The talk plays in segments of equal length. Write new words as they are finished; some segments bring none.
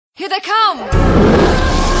Here they come!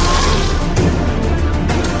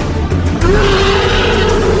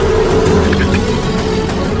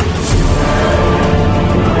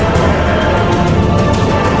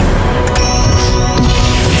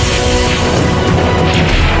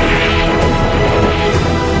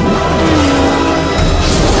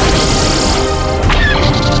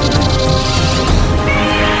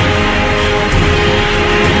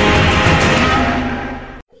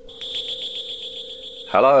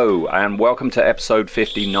 Hello, and welcome to episode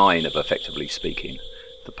 59 of Effectively Speaking,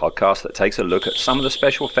 the podcast that takes a look at some of the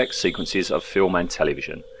special effects sequences of film and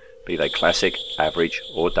television, be they classic, average,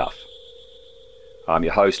 or duff. I'm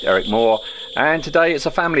your host, Eric Moore, and today it's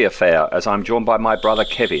a family affair as I'm joined by my brother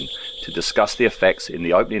Kevin to discuss the effects in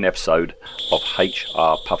the opening episode of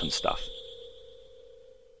HR Pufnstuff.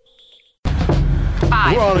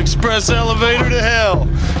 We're on express elevator to hell,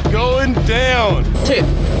 going down. 2,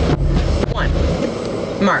 1.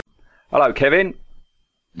 Mark. Hello, Kevin.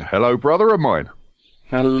 Hello, brother of mine.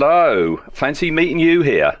 Hello. Fancy meeting you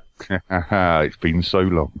here. It's been so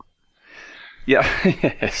long. Yeah,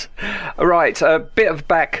 yes. All right, a bit of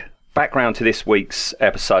background to this week's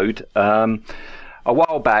episode. A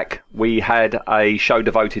while back, we had a show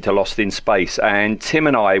devoted to Lost in Space, and Tim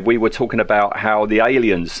and we were talking about how the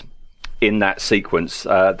aliens in that sequence,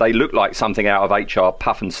 they look like something out of HR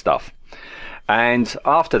Pufnstuff. And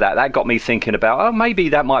after that got me thinking about, maybe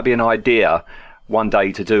that might be an idea one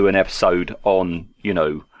day to do an episode on,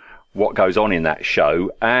 what goes on in that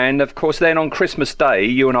show. And of course, then on Christmas Day,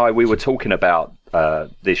 you and we were talking about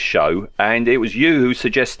this show, and it was you who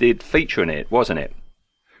suggested featuring it, wasn't it?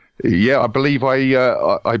 Yeah, I believe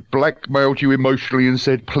I blackmailed you emotionally and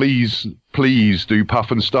said, please do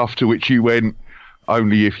Pufnstuff, to which you went,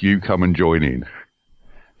 only if you come and join in.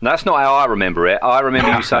 That's not how I remember it. I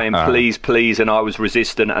remember you saying, please, please, and I was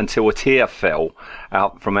resistant until a tear fell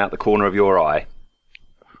out the corner of your eye.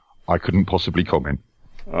 I couldn't possibly comment.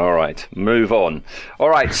 All right, move on. All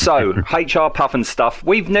right, so HR Pufnstuff.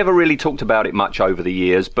 We've never really talked about it much over the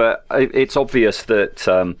years, but it's obvious that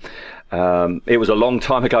it was a long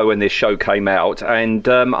time ago when this show came out, and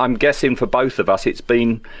I'm guessing for both of us it's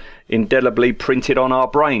been indelibly printed on our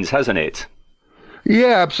brains, hasn't it?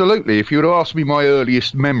 Yeah, absolutely. If you would ask me my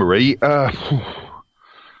earliest memory, I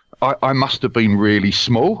must have been really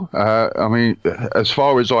small. I mean, as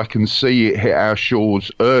far as I can see, it hit our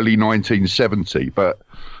shores early 1970, but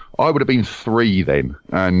I would have been 3 then.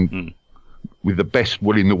 And with the best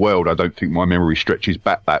will in the world, I don't think my memory stretches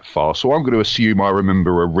back that far. So I'm going to assume I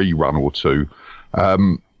remember a rerun or two.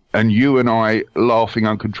 And you and I laughing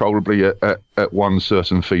uncontrollably at one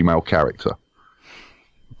certain female character.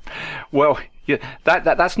 Well, yeah,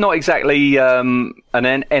 that's not exactly an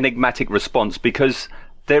enigmatic response, because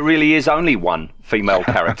there really is only one female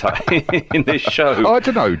character in this show. I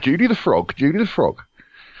don't know, Judy the Frog.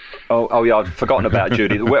 Oh yeah, I've forgotten about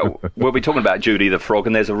Judy. We'll be talking about Judy the Frog,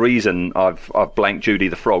 and there's a reason I've blanked Judy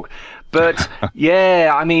the Frog. But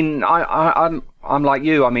yeah, I mean, I'm like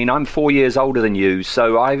you. I mean, I'm 4 years older than you,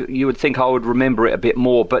 so you would think I would remember it a bit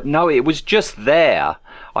more. But no, it was just there.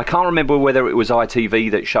 I can't remember whether it was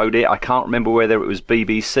ITV that showed it. I can't remember whether it was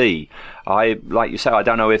BBC. Like you say, I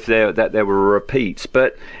don't know if there were repeats,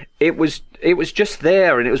 but it was just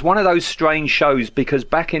there, and it was one of those strange shows, because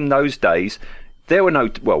back in those days, there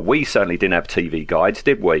were we certainly didn't have TV guides,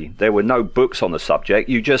 did we? There were no books on the subject.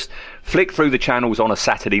 You just flicked through the channels on a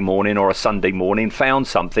Saturday morning or a Sunday morning, found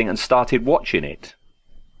something and started watching it.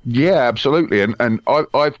 Yeah, absolutely. And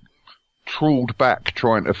I've trawled back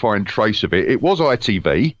trying to find trace of it. It was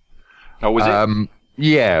ITV. Oh, was it?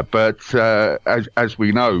 Yeah, but as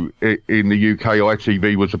we know, in the UK,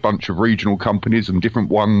 ITV was a bunch of regional companies, and different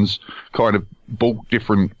ones kind of bought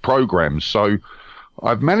different programs. So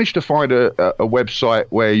I've managed to find a website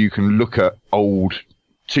where you can look at old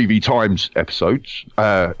TV Times episodes,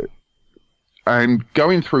 and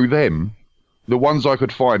going through them, the ones I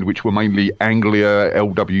could find, which were mainly Anglia,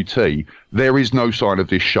 LWT, there is no sign of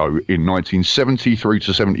this show in 1970 through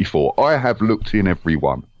to 74. I have looked in every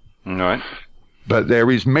one. All right. But there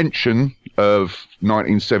is mention of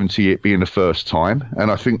 1970 it being the first time, and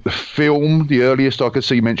I think the film, the earliest I could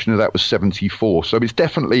see mention of that was 74. So it's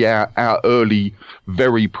definitely our early,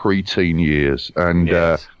 very pre-teen years, and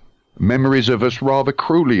yes. Memories of us rather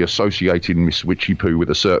cruelly associating Miss Witchy Poo with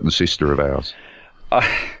a certain sister of ours.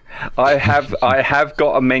 I have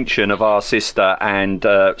got a mention of our sister and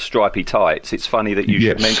stripy tights. It's funny that you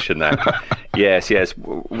should mention that. Yes.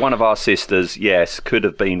 One of our sisters, could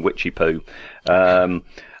have been Witchy Poo.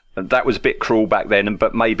 That was a bit cruel back then,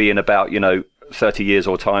 but maybe in about 30 years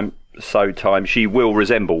or time, time, she will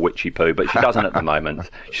resemble Witchy Poo, but she doesn't at the moment.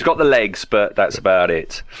 She's got the legs, but that's about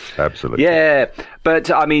it. Absolutely. Yeah, but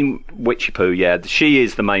I mean, Witchy Poo, yeah, she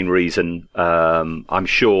is the main reason. I'm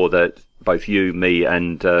sure that both you, me,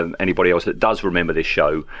 and anybody else that does remember this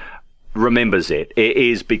show remembers it. It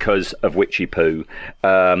is because of Witchy Poo.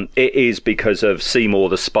 It is because of Seymour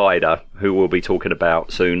the Spider, who we'll be talking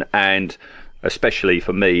about soon, and especially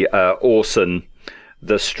for me, Orson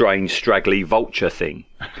the strange straggly vulture thing.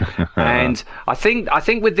 And I think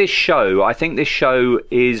with this show, this show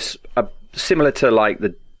is similar to like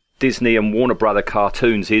the Disney and Warner Brother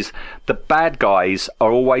cartoons, is the bad guys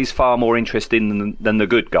are always far more interesting than the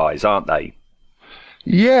good guys, aren't they?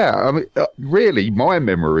 Yeah, I mean, really, my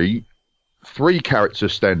memory, 3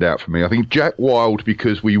 characters stand out for me. I think Jack Wilde,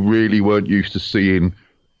 because we really weren't used to seeing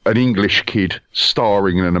an English kid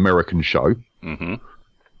starring in an American show. Mm-hmm.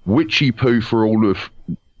 Witchy Poo for all of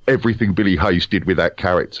everything Billy Hayes did with that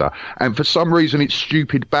character. And for some reason, it's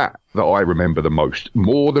Stupid Bat that I remember the most.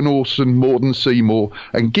 More than Orson, more than Seymour.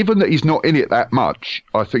 And given that he's not in it that much,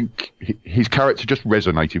 I think his character just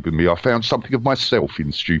resonated with me. I found something of myself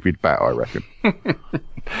in Stupid Bat, I reckon.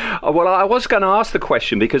 Well, I was going to ask the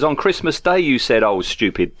question because on Christmas Day you said, "Oh,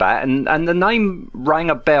 Stupid Bat," and the name rang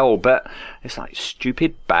a bell, but it's like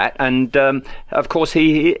Stupid Bat, and of course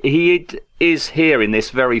he is here in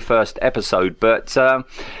this very first episode. But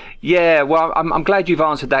yeah, well, I'm glad you've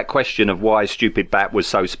answered that question of why Stupid Bat was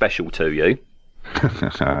so special to you.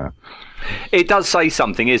 It does say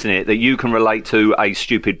something, isn't it, that you can relate to a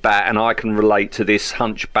stupid bat and I can relate to this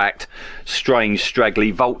hunchbacked, strange,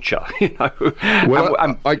 straggly vulture, you know. Well,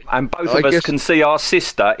 and both of us can see our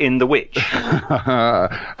sister in the witch.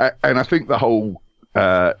 And I think the whole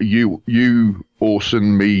you,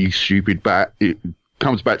 Orson, me, stupid bat, it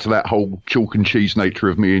comes back to that whole chalk and cheese nature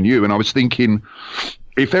of me and you. And I was thinking,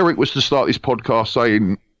 if Eric was to start this podcast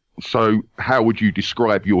saying, "So how would you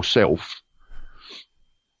describe yourself?"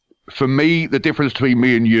 For me, the difference between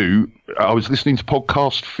me and you, I was listening to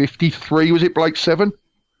podcast 53, was it Blake Seven?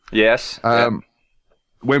 Yes.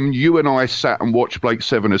 When you and I sat and watched Blake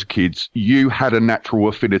Seven as kids, you had a natural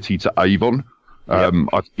affinity to Avon. Yep.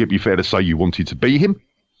 I think it'd be fair to say you wanted to be him.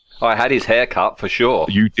 I had his haircut for sure.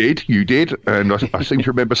 You did. And I seem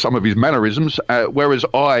to remember some of his mannerisms, whereas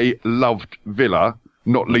I loved Villa,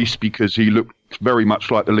 not least because he looked very much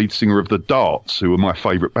like the lead singer of the Darts, who were my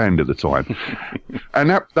favourite band at the time. And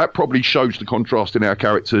that probably shows the contrast in our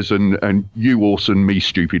characters, and you, Orson, me,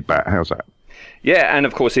 Stupid Bat. How's that? Yeah, and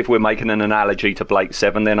of course, if we're making an analogy to Blake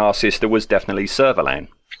Seven, then our sister was definitely Servalan.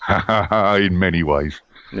 In many ways.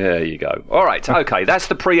 There you go. All right, okay, that's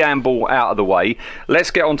the preamble out of the way.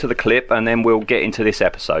 Let's get on to the clip, and then we'll get into this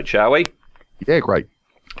episode, shall we? Yeah, great.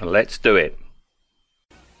 Let's do it.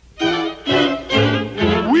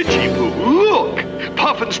 Witchy Poo, look!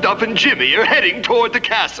 Pufnstuff and Jimmy are heading toward the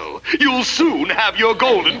castle. You'll soon have your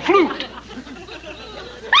golden flute.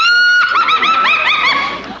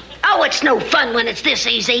 Oh, it's no fun when it's this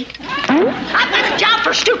easy. I've got a job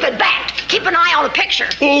for Stupid Bat. Keep an eye on a picture.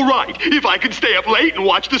 All right, if I can stay up late and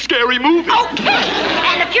watch the scary movie. Okay,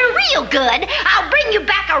 and if you're real good, I'll bring you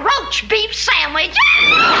back a roach beef sandwich.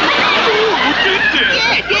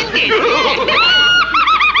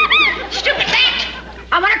 Stupid Bat,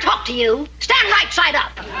 I want to talk to you. Stand right side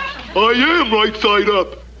up. I am right side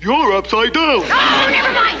up. You're upside down. Oh,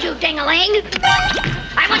 never mind you, ding-a-ling.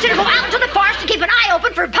 I want you to go out into the forest and keep an eye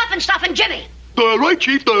open for Pufnstuff and Jimmy. The right,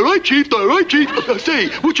 Chief, the right, Chief, the right, Chief. Say,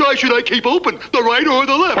 which eye should I keep open, the right or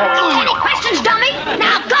the left? Any questions, dummy?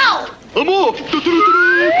 Now go. I'm off.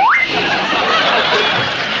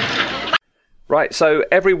 Right, so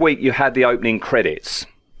every week you had the opening credits,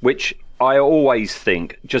 which I always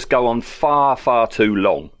think just go on far, far too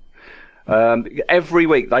long. Every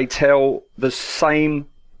week they tell the same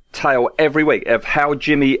tale every week of how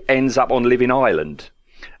Jimmy ends up on Living Island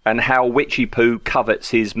and how Witchy Poo covets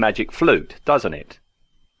his magic flute, doesn't it?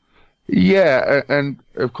 Yeah, and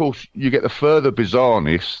of course you get the further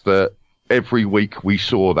bizarreness that every week we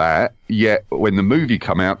saw that, yet when the movie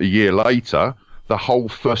come out a year later, the whole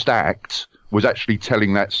first act was actually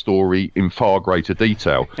telling that story in far greater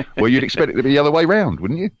detail, where you'd expect it to be the other way round,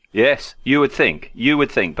 wouldn't you? Yes, you would think,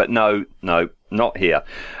 but no, not here.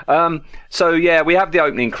 So yeah, we have the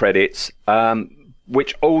opening credits,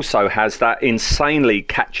 which also has that insanely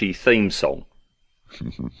catchy theme song,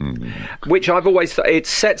 which I've always thought, it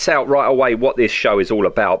sets out right away what this show is all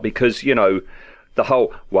about, because, you know, the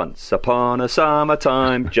whole "Once upon a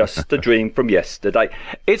summertime, just a dream from yesterday."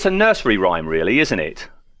 It's a nursery rhyme, really, isn't it?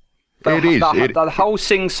 The whole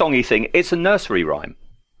sing-songy thing, it's a nursery rhyme.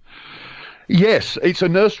 Yes, it's a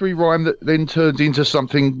nursery rhyme that then turns into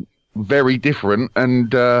something very different,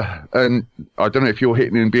 and I don't know if you're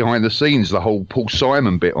hitting in behind the scenes the whole Paul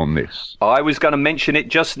Simon bit on this. I was going to mention it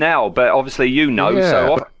just now, but obviously you know,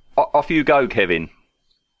 so off you go, Kevin.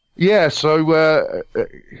 Yeah, so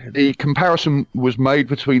the comparison was made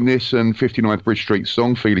between this and 59th Bridge Street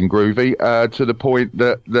song, Feeling Groovy, to the point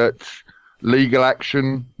that legal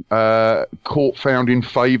action, court found in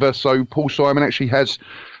favour, so Paul Simon actually has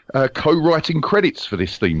co-writing credits for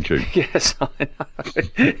this theme tune. Yes, I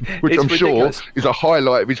know. Which I'm sure is a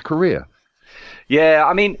highlight of his career. Yeah,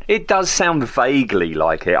 I mean, it does sound vaguely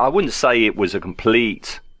like it. I wouldn't say it was a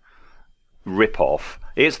complete rip-off.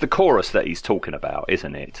 It's the chorus that he's talking about,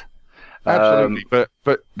 isn't it? Absolutely,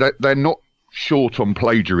 but they're not short on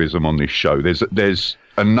plagiarism on this show. There's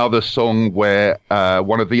another song where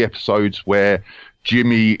one of the episodes where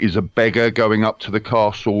Jimmy is a beggar going up to the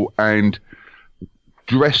castle and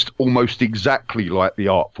dressed almost exactly like the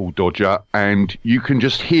Artful Dodger, and you can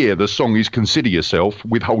just hear the song is Consider Yourself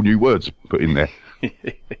with whole new words put in there.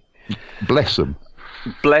 Bless them.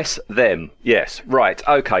 Bless them. Yes. Right.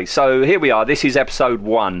 Okay. So here we are. This is episode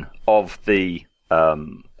 1 of the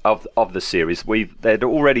of the series. There'd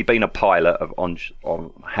already been a pilot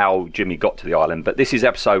on how Jimmy got to the island, but this is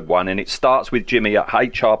episode 1, and it starts with Jimmy at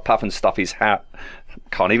HR Pufnstuff's house.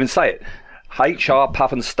 Can't even say it. HR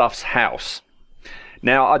Pufnstuff's house.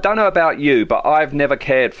 Now, I don't know about you, but I've never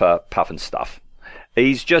cared for Pufnstuff.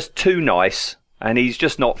 He's just too nice, and he's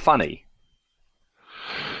just not funny.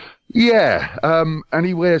 Yeah, and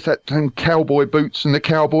he wears that cowboy boots and the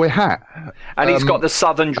cowboy hat. And he's got the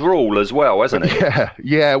southern drawl as well, hasn't he?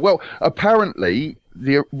 Yeah. Well, apparently,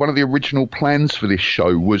 one of the original plans for this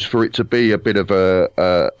show was for it to be a bit of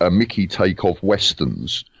a Mickey take of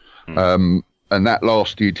Westerns. And that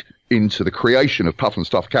lasted into the creation of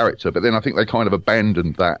Pufnstuff character. But then I think they kind of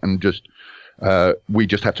abandoned that and just we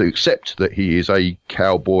just have to accept that he is a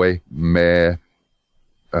cowboy mare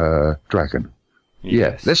dragon. Yes.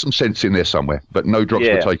 Yeah, there's some sense in there somewhere, but no drops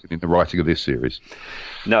were taken in the writing of this series.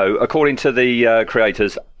 No, according to the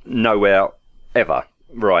creators, nowhere ever.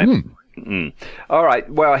 Right. All right.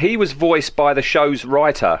 Well, he was voiced by the show's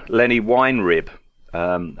writer, Lenny Weinrib,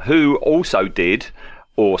 who also did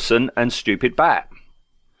Orson and Stupid Bat.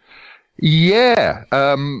 Yeah.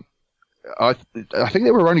 I think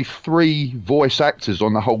there were only 3 voice actors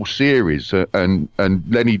on the whole series, and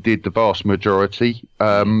Lenny did the vast majority.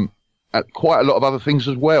 Quite a lot of other things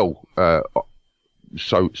as well.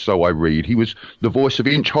 So I read. He was the voice of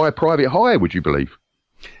Inch High Private High, would you believe?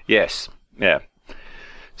 Yes. Yeah.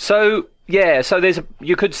 So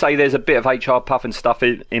you could say there's a bit of HR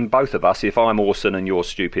Pufnstuff in both of us if I'm Orson and you're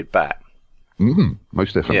Stupid Bat.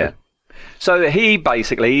 Most definitely. Yeah. So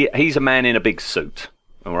he's a man in a big suit.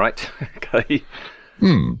 All right. Okay.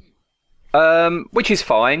 Which is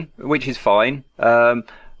fine.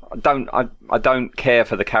 I don't care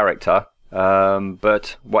for the character,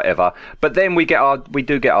 but whatever. But then we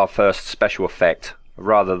do get our first special effect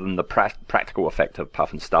rather than the practical effect of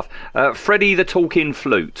Pufnstuff. Freddie the Talking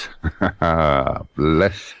Flute.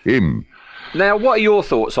 Bless him. Now, what are your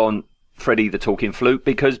thoughts on Freddie the Talking Flute?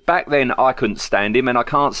 Because back then I couldn't stand him, and I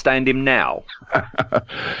can't stand him now.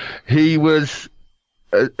 He was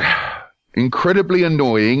incredibly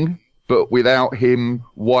annoying. But without him,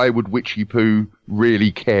 why would Witchy Poo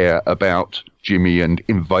really care about Jimmy and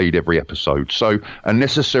invade every episode? So a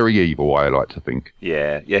necessary evil, I like to think.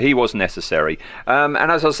 Yeah, he was necessary. And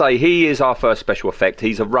as I say, he is our first special effect.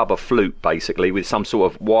 He's a rubber flute, basically, with some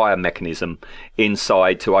sort of wire mechanism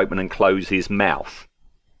inside to open and close his mouth.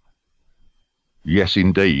 Yes,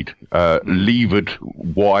 indeed. Levered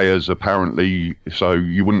wires, apparently, so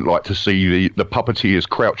you wouldn't like to see the puppeteers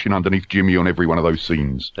crouching underneath Jimmy on every one of those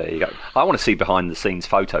scenes. There you go. I want to see behind-the-scenes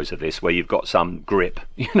photos of this where you've got some grip,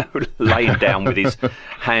 laying down with his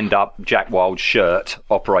hand up, Jack Wild shirt,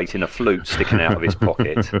 operating a flute sticking out of his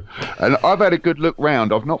pocket. And I've had a good look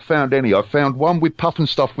round. I've not found any. I've found one with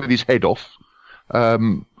Pufnstuff with his head off. I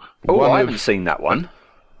haven't seen that one.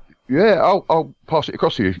 Yeah, I'll pass it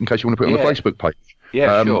across to you in case you want to put it on the Facebook page.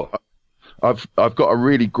 Yeah, sure. I've got a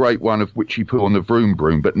really great one of Witchy Poo on the Vroom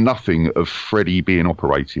Broom, but nothing of Freddie being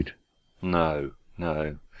operated. No.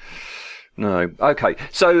 Okay,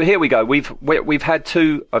 so here we go. We've had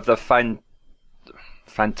 2 of the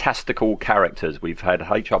fantastical characters. We've had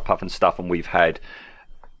HR Pufnstuff and we've had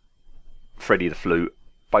Freddie the Flute,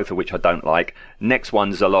 both of which I don't like. Next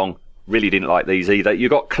one's along. Really didn't like these either. You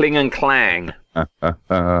got Kling and Clang.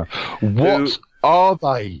 What are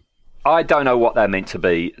they? I don't know what they're meant to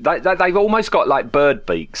be. They've almost got like bird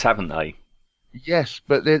beaks, haven't they? Yes,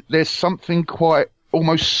 but there's something quite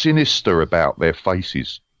almost sinister about their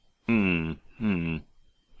faces. And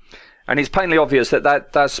And it's plainly obvious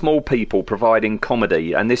that small people providing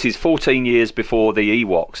comedy, and this is 14 years before the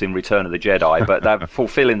Ewoks in Return of the Jedi, but they're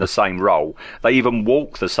fulfilling the same role. They even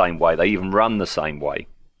walk the same way. They even run the same way.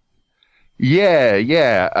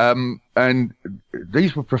 Yeah. And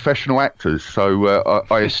these were professional actors, so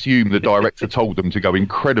I assume the director told them to go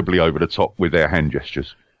incredibly over the top with their hand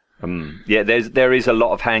gestures. Yeah, there is a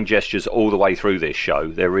lot of hand gestures all the way through this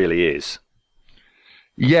show. There really is.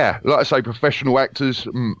 Yeah, like I say, professional actors.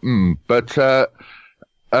 But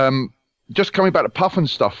just coming back to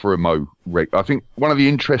Pufnstuff for a mo, Rick, I think one of the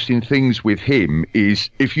interesting things with him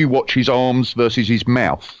is if you watch his arms versus his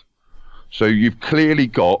mouth. So you've clearly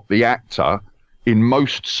got the actor in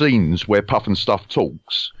most scenes where Pufnstuff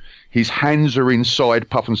talks. His hands are inside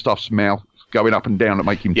Pufnstuff's mouth, going up and down to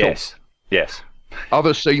make him talk. Yes.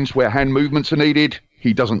 Other scenes where hand movements are needed,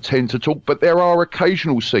 he doesn't tend to talk, but there are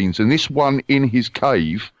occasional scenes, and this one in his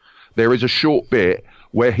cave, there is a short bit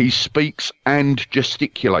where he speaks and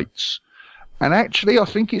gesticulates. And actually, I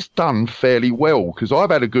think it's done fairly well, because I've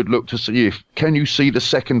had a good look to see can you see the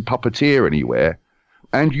second puppeteer anywhere,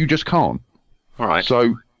 and you just can't. All right.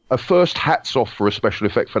 So, a first hats off for a special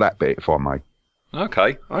effect for that bit, if I may.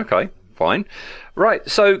 Okay, fine. Right,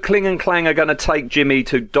 so Kling and Clang are going to take Jimmy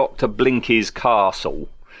to Dr. Blinky's castle.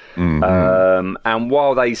 And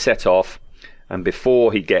while they set off, and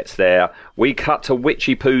before he gets there, we cut to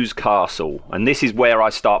Witchy Poo's castle. And this is where I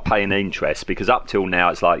start paying interest, because up till now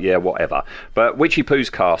it's like, yeah, whatever. But Witchy Poo's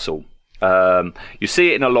castle, you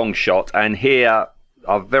see it in a long shot, and here,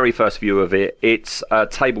 our very first view of it, it's a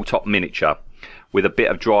tabletop miniature with a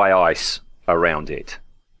bit of dry ice around it.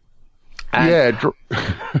 And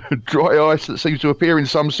dry ice that seems to appear in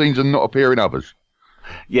some scenes and not appear in others.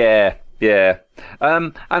 Yeah.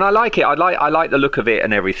 And I like it. I like the look of it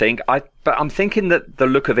and everything. But I'm thinking that the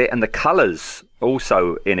look of it and the colours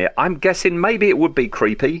also in it, I'm guessing maybe it would be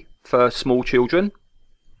creepy for small children.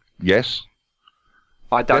 Yes.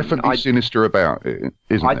 Definitely sinister about it,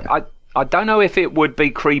 isn't it? I don't know if it would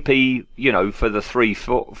be creepy, for the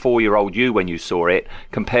 4-year-old you when you saw it,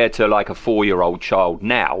 compared to like a 4-year-old child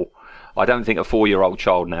now. I don't think a 4-year-old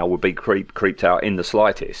child now would be creeped out in the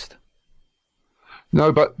slightest.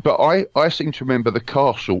 No, but I seem to remember the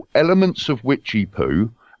castle, elements of Witchy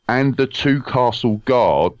Poo and the 2 castle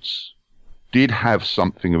guards did have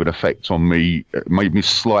something of an effect on me. It made me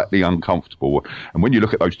slightly uncomfortable. And when you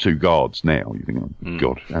look at those 2 guards now, you think, oh,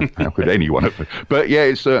 God, how could anyone have... But yeah,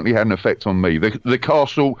 it certainly had an effect on me. The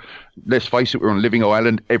castle, let's face it, we're on a living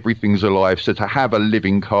island, everything's alive. So to have a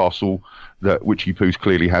living castle that Witchy Poo's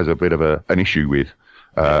clearly has a bit of an issue with,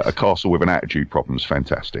 a castle with an attitude problem is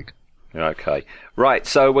fantastic. Okay. Right,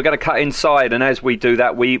 so we're going to cut inside, and as we do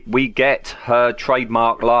that, we get her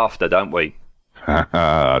trademark laughter, don't we?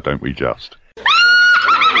 Don't we just?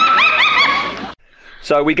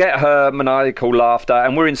 So we get her maniacal laughter,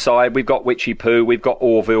 and we're inside. We've got Witchy Poo, we've got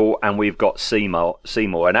Orville, and we've got Seymour.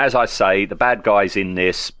 And as I say, the bad guys in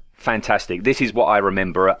this, fantastic. This is what I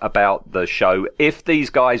remember about the show. If these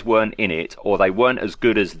guys weren't in it, or they weren't as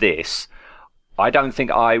good as this, I don't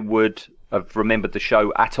think I would have remembered the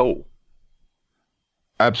show at all.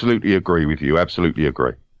 Absolutely agree with you. Absolutely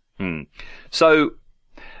agree. So...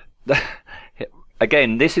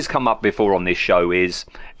 Again, this has come up before on this show, is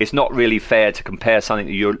it's not really fair to compare something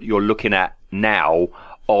that you're looking at now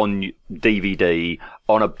on DVD,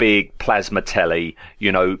 on a big plasma telly,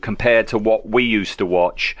 compared to what we used to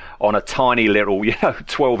watch on a tiny little,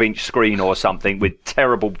 12-inch screen or something with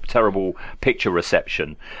terrible, terrible picture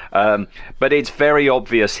reception. But it's very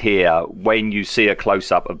obvious here when you see a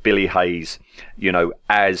close-up of Billy Hayes,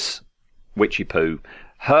 as Witchy Poo.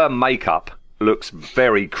 Her makeup looks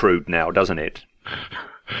very crude now, doesn't it?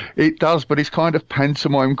 It does, but it's kind of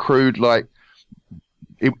pantomime crude, like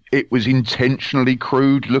it was intentionally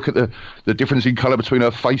crude. Look at the difference in colour between her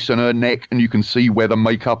face and her neck, and you can see where the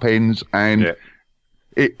makeup ends, and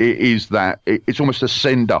it is that. It's almost a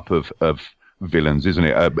send-up of villains, isn't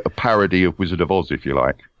it? A parody of Wizard of Oz, if you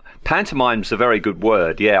like. Pantomime's a very good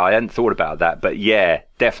word, yeah, I hadn't thought about that, but yeah,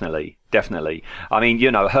 definitely. I mean,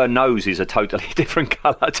 her nose is a totally different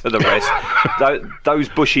colour to the rest. Those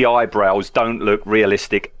bushy eyebrows don't look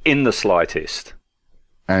realistic in the slightest.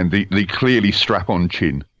 And the clearly strap-on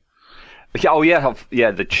chin. Oh, yeah,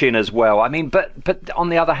 the chin as well. I mean, but on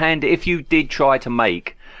the other hand, if you did try to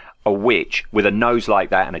make a witch with a nose like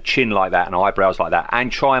that and a chin like that and eyebrows like that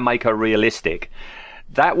and try and make her realistic,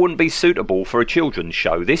 that wouldn't be suitable for a children's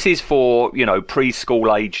show. This is for,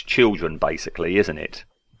 preschool-aged children, basically, isn't it?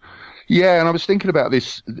 Yeah, and I was thinking about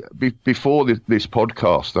this before this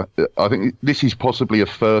podcast. I think this is possibly a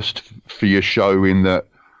first for your show in that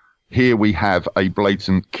here we have a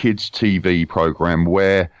blatant kids' TV program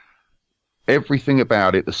where everything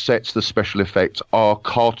about it, the sets, the special effects, are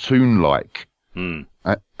cartoon-like.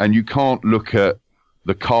 And you can't look at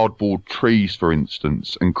the cardboard trees, for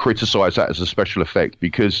instance, and criticize that as a special effect,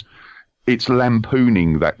 because it's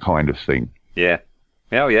lampooning that kind of thing. Yeah.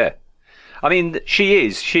 Oh, yeah. I mean, she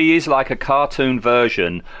is like a cartoon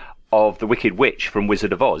version of the Wicked Witch from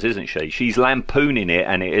Wizard of Oz, isn't she? She's lampooning it,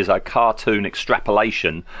 and it is a cartoon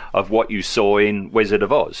extrapolation of what you saw in Wizard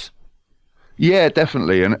of Oz. Yeah,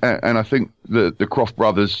 definitely. And I think the Croft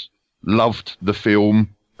brothers loved the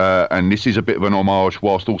film, and this is a bit of an homage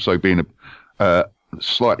whilst also being a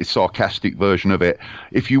slightly sarcastic version of it.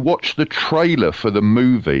 If you watch the trailer for the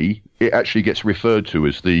movie, it actually gets referred to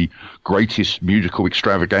as the greatest musical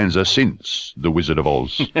extravaganza since The Wizard of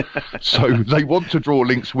Oz. So they want to draw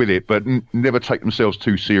links with it, but never take themselves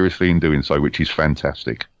too seriously in doing so, which is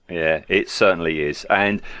fantastic. Yeah, it certainly is.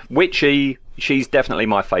 And Witchy, she's definitely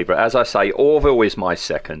my favourite. As I say, Orville is my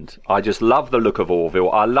second. I just love the look of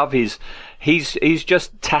Orville. I love he's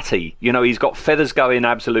just tatty. You know, he's got feathers going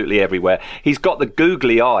absolutely everywhere. He's got the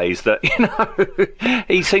googly eyes that, you know,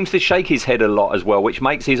 he seems to shake his head a lot as well, which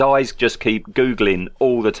makes his eyes just keep googling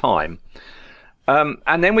all the time.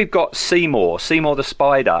 And then we've got Seymour the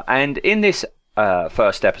spider. And in this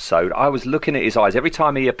first episode, I was looking at his eyes. Every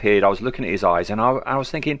time he appeared, I was looking at his eyes, and I was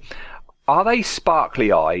thinking, are they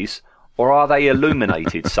sparkly eyes or are they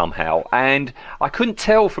illuminated somehow? And I couldn't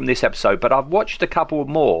tell from this episode, but I've watched a couple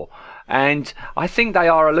more, and I think they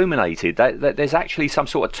are illuminated. That there's actually some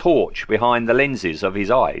sort of torch behind the lenses of his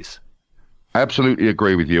eyes. Absolutely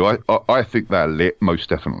agree with you. I think they're lit, most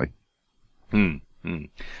definitely.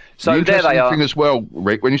 So the there they are. Thing as well,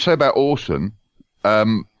 Rick, when you say about Orson,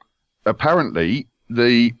 apparently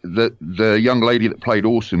the young lady that played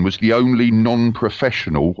Orson was the only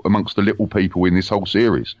non-professional amongst the little people in this whole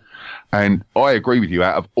series. And I agree with you,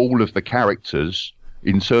 out of all of the characters,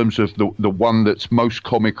 in terms of the one that's most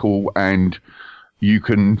comical and you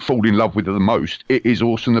can fall in love with her the most, it is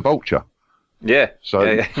Orson the Vulture. Yeah. So,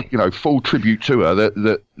 you know, full tribute to her,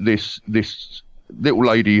 that this little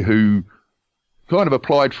lady who kind of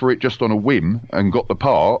applied for it just on a whim and got the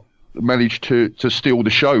part, managed to steal the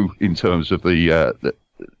show in terms of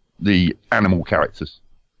the animal characters.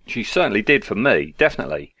 She certainly did for me,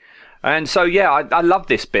 definitely. And so, yeah, I love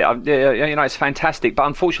this bit. You know, it's fantastic. But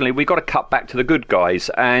unfortunately, we've got to cut back to the good guys.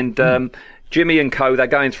 And Jimmy and co, they're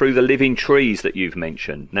going through the living trees that you've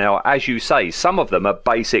mentioned. Now, as you say, some of them are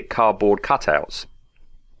basic cardboard cutouts.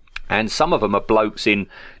 And some of them are blokes in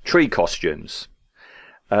tree costumes.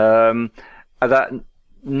 That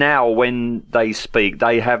now, when they speak,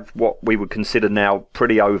 they have what we would consider now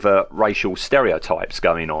pretty overt racial stereotypes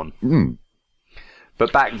going on.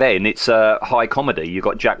 But back then, it's high comedy. You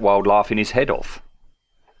got Jack Wilde laughing his head off.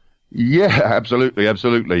 Yeah, absolutely.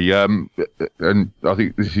 And I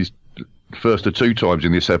think this is the first of two times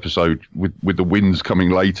in this episode with the winds coming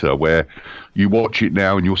later, where you watch it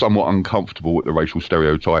now and you're somewhat uncomfortable with the racial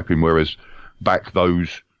stereotyping, whereas back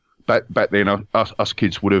then us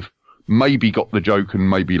kids would have maybe got the joke and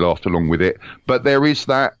maybe laughed along with it. But there is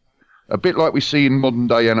that, a bit like we see in modern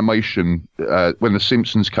day animation, when The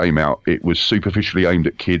Simpsons came out, it was superficially aimed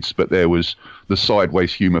at kids, but there was the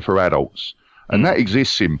sideways humour for adults. And that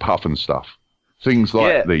exists in Pufnstuff. Things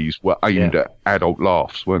like these were aimed at adult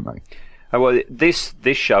laughs, weren't they? Well, this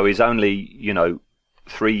show is only, you know,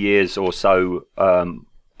 3 years or so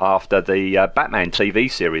after the Batman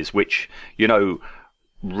TV series, which, you know,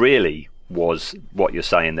 really was what you're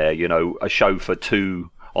saying there, you know, a show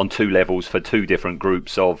on two levels for two different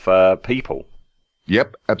groups of people.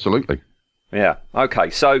 Yep, absolutely. Yeah, okay,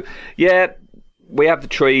 so, yeah, we have the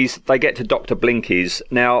trees, they get to Dr. Blinky's.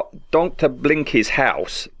 Now, Dr. Blinky's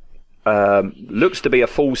house looks to be a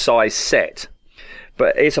full-size set,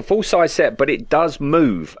 but it's a full-size set, but it does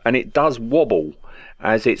move, and it does wobble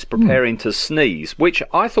as it's preparing to sneeze, which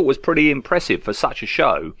I thought was pretty impressive for such a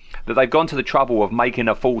show, that they've gone to the trouble of making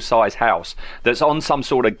a full-size house that's on some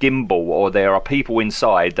sort of gimbal, or there are people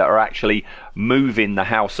inside that are actually moving the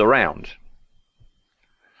house around.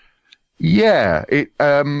 Yeah, it's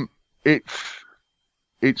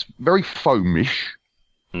very foamish.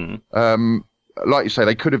 Like you say,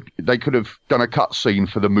 they could have done a cut scene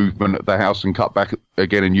for the movement of the house and cut back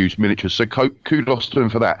again and used miniatures. So kudos to them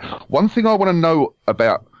for that. One thing I want to know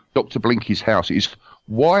about Dr. Blinky's house is,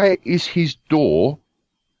 why is his door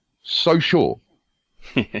so short?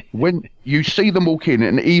 When you see them walk in,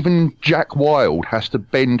 and even Jack Wilde has to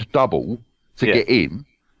bend double to get in,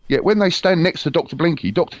 yet when they stand next to Dr.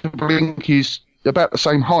 Blinky's about the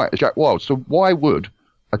same height as Jack Wilde. So why would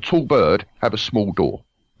a tall bird have a small door?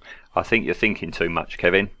 I think you're thinking too much,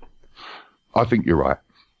 Kevin. I think you're right.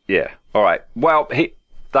 Yeah. All right. Well,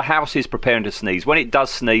 the house is preparing to sneeze. When it does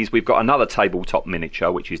sneeze, we've got another tabletop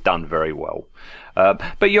miniature, which is done very well.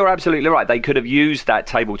 But you're absolutely right. They could have used that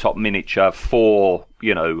tabletop miniature for,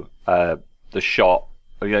 the shot,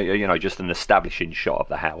 just an establishing shot of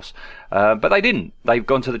the house. But they didn't. They've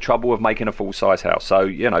gone to the trouble of making a full-size house. So,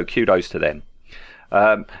 kudos to them.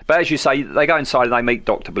 But as you say, they go inside and they meet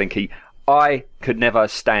Dr. Blinky. I could never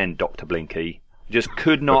stand Dr. Blinky. Just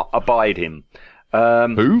could not abide him.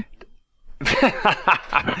 Who?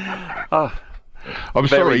 Oh, I'm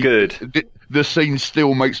very sorry. Good. The scene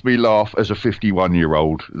still makes me laugh as a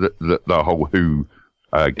 51-year-old. The whole Who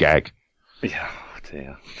gag. Yeah, oh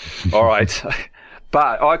dear. All right.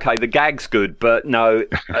 But, okay, the gag's good, but no,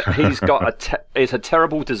 he's got it's a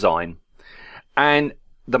terrible design. And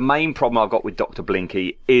the main problem I've got with Dr.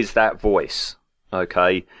 Blinky is that voice,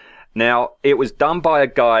 okay? Now, it was done by a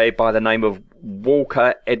guy by the name of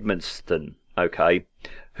Walker Edmonston, okay,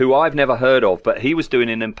 who I've never heard of, but he was doing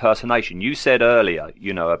an impersonation. You said earlier,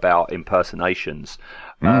 about impersonations.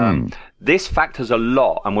 This factors a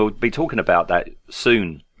lot, and we'll be talking about that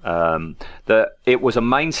soon. That it was a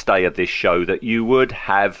mainstay of this show that you would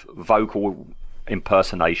have vocal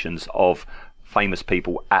impersonations of famous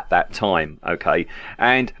people at that time, okay?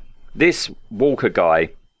 And this Walker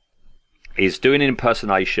guy is doing an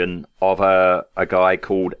impersonation of a guy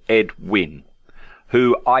called Ed Wynn,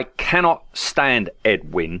 who I cannot stand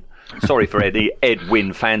Ed Wynn. Sorry for any Ed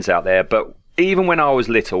Wynn fans out there, but even when I was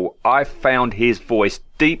little, I found his voice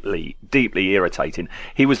deeply, deeply irritating.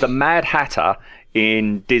 He was the Mad Hatter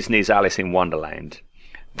in Disney's Alice in Wonderland.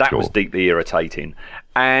 That was deeply irritating.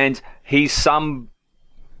 And he's some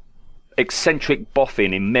eccentric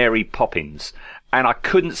boffin in Mary Poppins. And I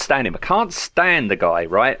couldn't stand him. I can't stand the guy,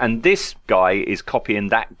 right? And this guy is copying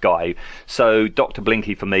that guy. So Dr.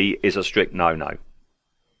 Blinky for me is a strict no-no.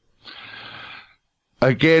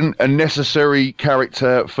 Again, a necessary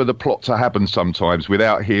character for the plot to happen sometimes.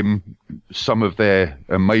 Without him, some of their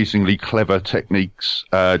amazingly clever techniques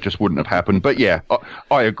just wouldn't have happened. But yeah,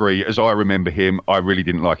 I agree. As I remember him, I really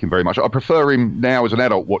didn't like him very much. I prefer him now as an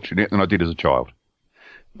adult watching it than I did as a child.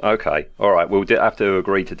 Okay, all right. We'll have to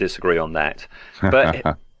agree to disagree on that.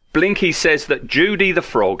 But Blinky says that Judy the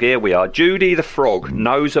Frog, here we are, Judy the Frog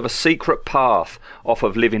knows of a secret path off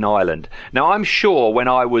of Living Island. Now, I'm sure when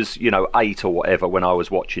I was, 8 or whatever, when I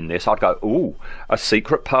was watching this, I'd go, ooh, a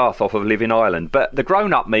secret path off of Living Island. But the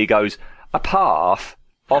grown-up me goes, a path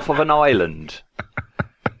off of an island?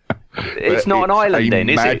 It's not an island then,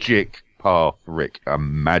 is it? A magic path, Rick, a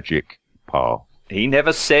magic path. He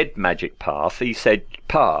never said magic path, he said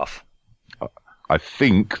path. I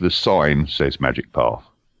think the sign says magic path.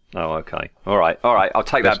 Oh, okay. All right. I'll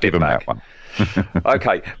take that bit back. That one.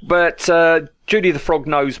 Okay, but Judy the Frog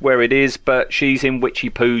knows where it is, but she's in Witchy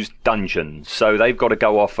Poo's dungeon, so they've got to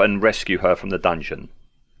go off and rescue her from the dungeon.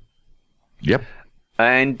 Yep.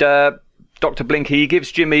 And Dr. Blinky, he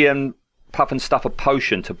gives Jimmy and Pufnstuff a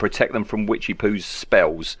potion to protect them from Witchy Poo's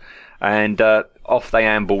spells, and off they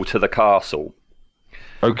amble to the castle.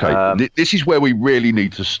 Okay, this is where we really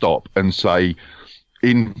need to stop and say,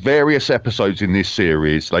 in various episodes in this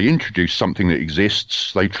series, they introduce something that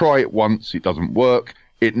exists. They try it once, it doesn't work.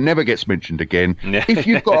 It never gets mentioned again. If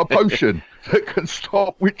you've got a potion that can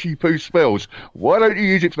stop Witchy Poo spells, why don't you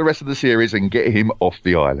use it for the rest of the series and get him off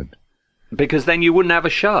the island? Because then you wouldn't have a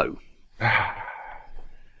show.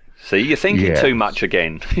 See, you're thinking too much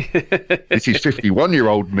again. This is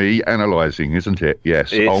 51-year-old me analysing, isn't it?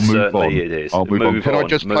 Yes, I'll move on. It is. I'll move on. Can I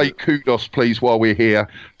just pay kudos, please, while we're here,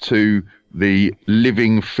 to the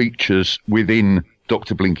living features within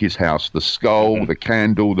Dr. Blinky's house? The skull, the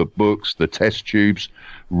candle, the books, the test tubes.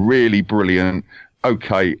 Really brilliant.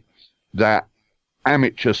 Okay, that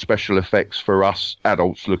amateur special effects for us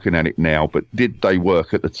adults looking at it now, but did they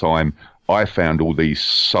work at the time? I found all these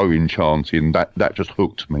so enchanting. That just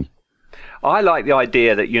hooked me. I like the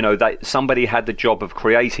idea that, that somebody had the job of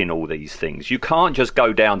creating all these things. You can't just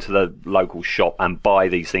go down to the local shop and buy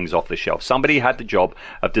these things off the shelf. Somebody had the job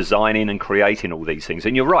of designing and creating all these things.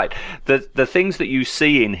 And you're right. The things that you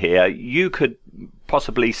see in here, you could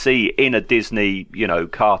possibly see in a Disney,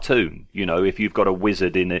 cartoon. If you've got a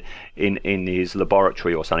wizard in his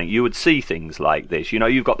laboratory or something, you would see things like this.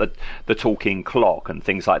 You've got the talking clock and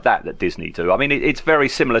things like that Disney do. I mean, it's very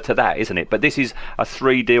similar to that, isn't it? But this is a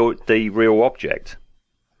 3D real object.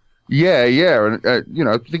 Yeah, and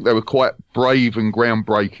I think they were quite brave and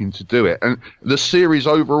groundbreaking to do it, and the series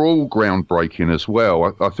overall groundbreaking as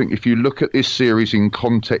well. I think if you look at this series in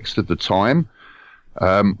context of the time.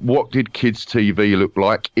 What did kids' TV look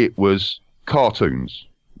like? It was cartoons,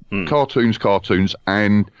 cartoons,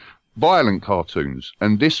 and violent cartoons.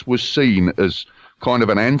 And this was seen as kind of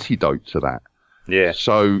an antidote to that. Yeah.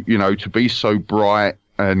 So, to be so bright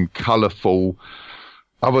and colourful,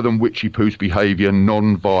 other than Witchy Poo's behaviour,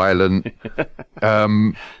 non-violent,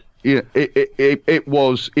 it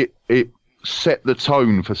set the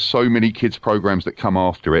tone for so many kids' programs that come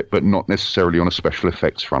after it, but not necessarily on a special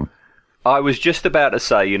effects front. I was just about to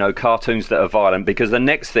say, cartoons that are violent, because the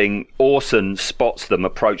next thing, Orson spots them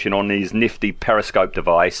approaching on his nifty periscope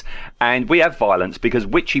device, and we have violence because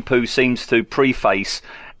Witchy Poo seems to preface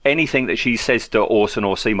anything that she says to Orson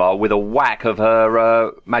or Seymour with a whack of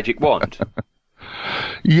her magic wand.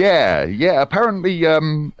 Yeah. Apparently, a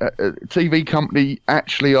TV company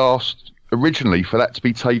actually asked originally for that to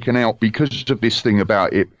be taken out because of this thing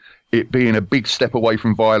about it being a big step away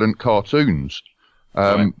from violent cartoons.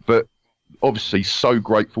 Right. But obviously so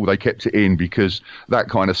grateful they kept it in, because that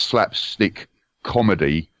kind of slapstick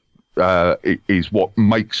comedy is what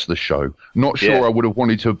makes the show. Not sure I would have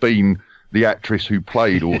wanted to have been the actress who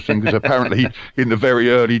played Orson, because apparently in the very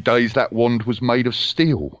early days that wand was made of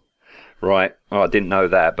steel. Right. Oh, I didn't know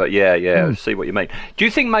that, but I see what you mean. Do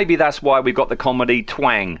you think maybe that's why we've got the comedy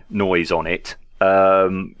twang noise on it?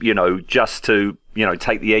 Just to,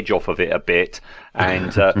 take the edge off of it a bit.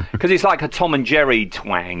 And because it's like a Tom and Jerry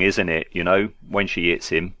twang, isn't it? When she hits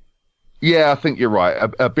him. Yeah, I think you're right.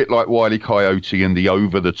 A bit like Wile E. Coyote and the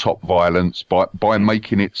over-the-top violence, by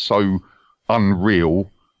making it so unreal.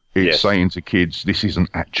 It's saying to kids, this isn't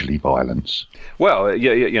actually violence. Well,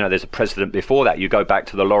 there's a precedent before that. You go back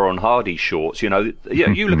to the Laurel and Hardy shorts. You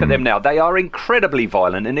look at them now; they are incredibly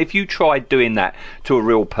violent. And if you tried doing that to a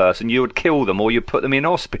real person, you would kill them or you'd put them in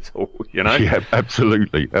hospital. Yeah,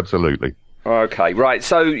 absolutely. Okay, right.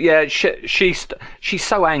 So she's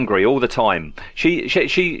so angry all the time.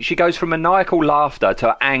 She goes from maniacal laughter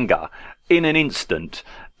to anger in an instant.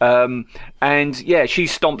 She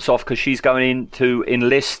stomps off because she's going in to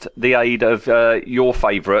enlist the aid of your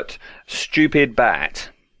favourite, Stupid Bat.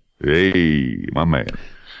 Hey, my man.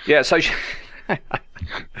 Yeah, so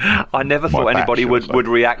I never thought anybody would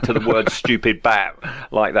react to the word Stupid Bat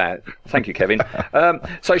like that. Thank you, Kevin.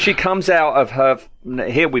 So she comes out of her...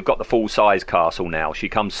 Here we've got the full-size castle now. She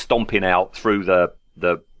comes stomping out through the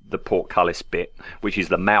portcullis bit, which is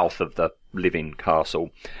the mouth of the living castle,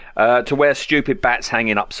 to where Stupid Bat's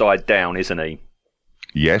hanging upside down, isn't he?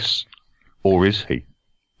 Yes. Or is he?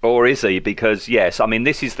 Or is he? Because, yes, I mean,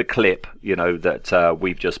 this is the clip, that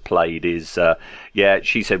we've just played is,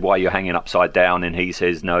 she said, why are you hanging upside down? And he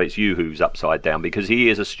says, no, it's you who's upside down, because he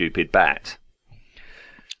is a stupid bat.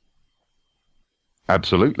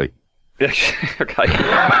 Absolutely. Okay.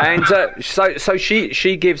 And so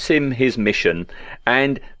she gives him his mission,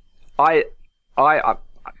 and I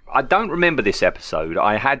don't remember this episode.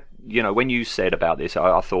 I had, when you said about this,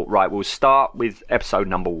 I thought, right, we'll start with episode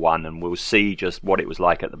number 1 and we'll see just what it was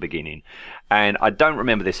like at the beginning. And I don't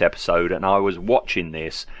remember this episode, and I was watching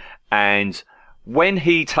this, and when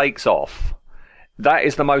he takes off, that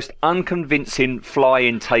is the most unconvincing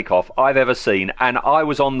fly-in takeoff I've ever seen, and I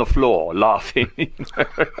was on the floor laughing.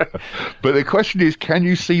 But the question is, can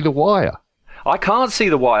you see the wire? I can't see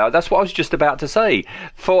the wire. That's what I was just about to say.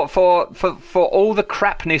 For all the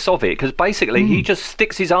crapness of it, because basically he just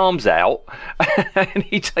sticks his arms out and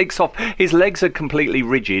he takes off. His legs are completely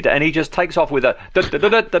rigid, and he just takes off with a da da da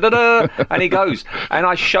da da da da, and he goes. And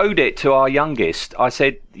I showed it to our youngest. I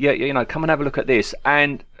said, come and have a look at this.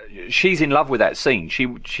 And she's in love with that scene.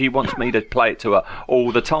 She wants me to play it to her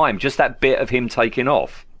all the time. Just that bit of him taking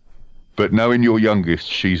off. But knowing your youngest,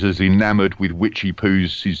 she's as enamoured with Witchy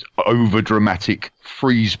Poo's his over-dramatic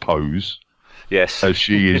freeze pose as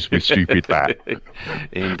she is with Stupid Bat.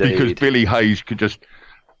 Indeed. Because Billy Hayes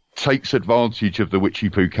takes advantage of the Witchy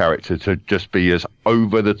Poo character to just be as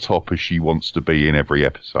over-the-top as she wants to be in every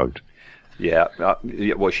episode. Yeah,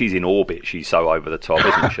 well, she's in orbit. She's so over the top,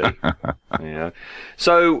 isn't she? Yeah.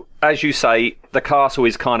 So, as you say, the castle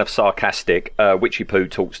is kind of sarcastic. Witchy Poo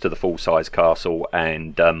talks to the full-size castle,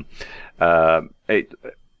 and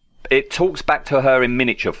it talks back to her in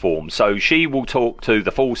miniature form. So she will talk to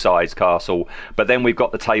the full-size castle, but then we've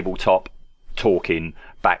got the tabletop talking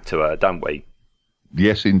back to her, don't we?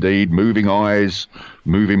 Yes, indeed. Moving eyes,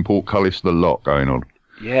 moving portcullis, the lot going on.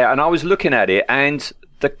 Yeah, and I was looking at it, and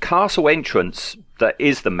the castle entrance that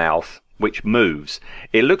is the mouth, which moves,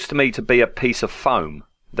 it looks to me to be a piece of foam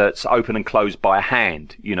that's open and closed by a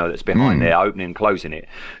hand, that's behind there, opening and closing it.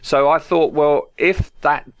 So I thought, well, if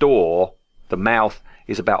that door, the mouth,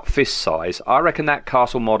 is about fist size, I reckon that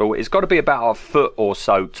castle model has got to be about a foot or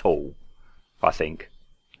so tall, I think.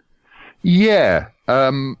 Yeah.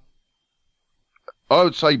 I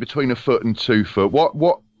would say between a foot and 2 foot.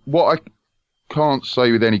 What I can't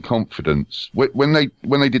say with any confidence when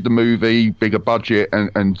they did the movie, bigger budget,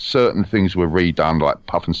 and certain things were redone, like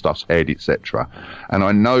Pufnstuff's head, etc. And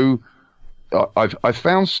I know I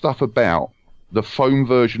found stuff about the foam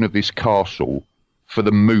version of this castle for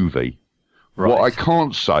the movie. Right. What I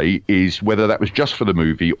can't say is whether that was just for the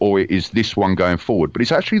movie or it is this one going forward. But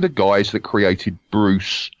it's actually the guys that created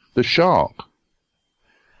Bruce the Shark.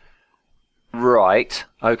 Right.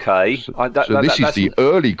 Okay. So this is the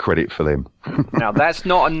early credit for them. Now, that's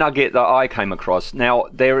not a nugget that I came across. Now,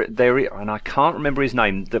 there, and I can't remember his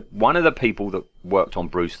name. One of the people that worked on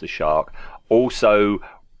Bruce the Shark also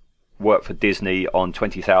worked for Disney on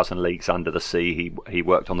 20,000 Leagues Under the Sea. He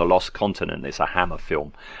worked on The Lost Continent. It's a Hammer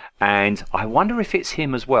film. And I wonder if it's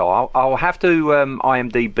him as well. I'll have to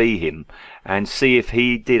IMDb him and see if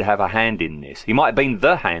he did have a hand in this. He might have been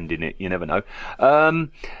the hand in it. You never know.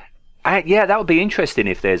 Yeah, that would be interesting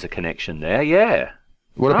if there's a connection there. Yeah.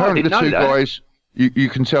 Well, apparently the two guys. You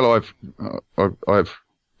can tell I've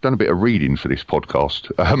done a bit of reading for this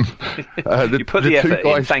podcast. You put the effort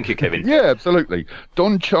in. Thank you, Kevin. Yeah, absolutely.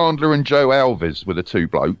 Don Chandler and Joe Alves were the two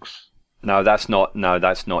blokes. No, that's not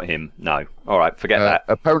him. No. All right, forget that.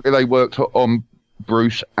 Apparently they worked on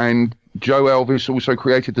Bruce, and Joe Alves also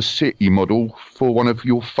created the city model for one of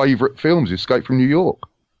your favourite films, Escape from New York.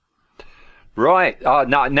 Right.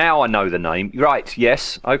 Now I know the name. Right.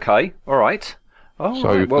 Yes. Okay. All right. Oh,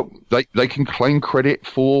 so right. Well, they can claim credit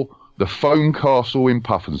for the foam castle in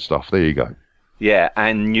Pufnstuff. There you go. Yeah,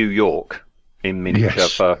 and New York in miniature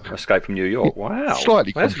for Escape from New York. Wow.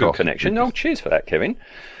 Slightly. That's a good connection. Oh, cheers for that, Kevin.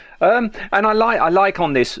 And I like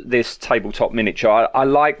on this tabletop miniature. I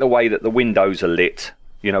like the way that the windows are lit,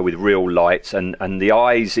 with real lights, and the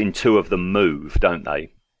eyes in two of them move, don't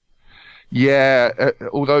they? Yeah,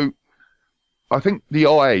 although I think the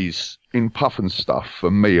eyes in Pufnstuff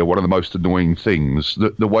for me are one of the most annoying things.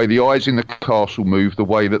 The way the eyes in the castle move, the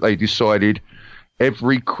way that they decided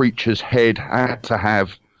every creature's head had to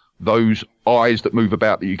have those eyes that move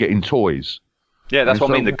about that you get in toys. Yeah, that's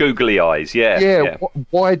what I mean, the googly eyes, yeah. Yeah,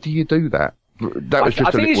 why do you do that? That was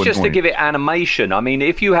I think it's just to give it animation. I mean,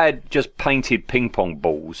 if you had just painted ping pong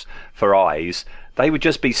balls for eyes, they would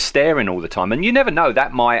just be staring all the time. And you never know,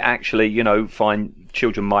 that might actually,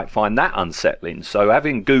 children might find that unsettling. So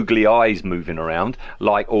having googly eyes moving around,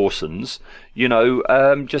 like Orson's,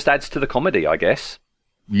 just adds to the comedy, I guess.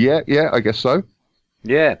 Yeah, I guess so.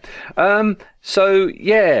 Yeah.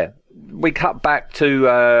 We cut back to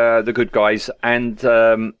the good guys, and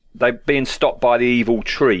they're being stopped by the evil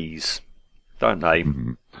trees, don't they?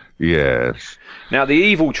 Mm-hmm. Yes. Now, the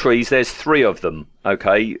evil trees, there's 3 of them,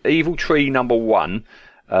 okay? Evil tree number 1,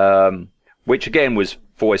 which again was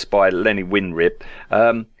voiced by Lenny Winrip,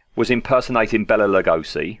 was impersonating Bela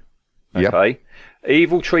Lugosi, okay? Yep.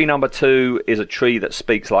 Evil tree number 2 is a tree that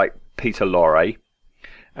speaks like Peter Lorre,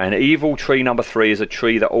 and evil tree number 3 is a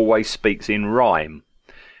tree that always speaks in rhyme.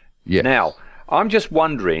 Yes. Now, I'm just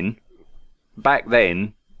wondering, back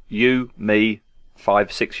then, you, me,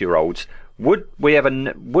 5-6-year-olds, would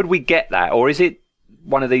we get that, or is it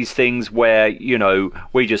one of these things where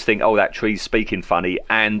we just think, oh, that tree's speaking funny,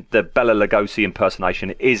 and the Bela Lugosi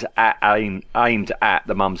impersonation is aimed at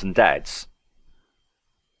the mums and dads?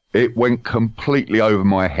 It went completely over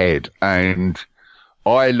my head, and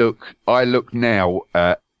I look now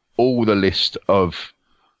at all the list of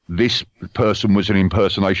this person was an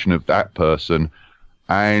impersonation of that person,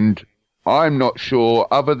 and I'm not sure,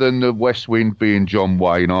 other than the West Wind being John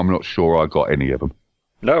Wayne, I'm not sure I got any of them.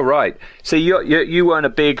 No, right. So you weren't a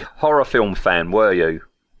big horror film fan, were you?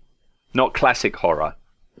 Not classic horror?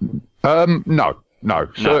 No.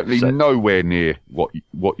 Certainly nowhere near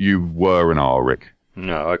what you were and are, Rick.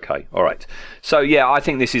 No, okay, all right. So, yeah, I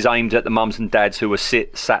think this is aimed at the mums and dads who were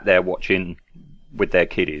sat there watching with their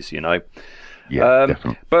kiddies, Yeah,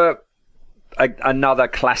 definitely. But another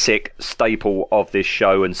classic staple of this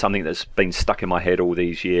show, and something that's been stuck in my head all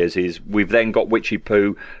these years, is we've then got Witchy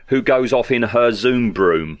Poo, who goes off in her Zoom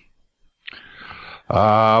broom.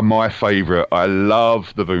 My favourite. I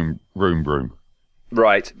love the broom.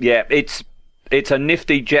 Right, yeah, it's a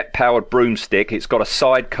nifty jet-powered broomstick. It's got a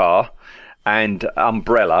sidecar and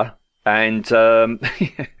umbrella, and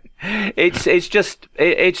somebody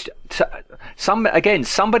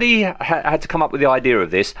had to come up with the idea of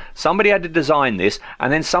this. Somebody had to design this,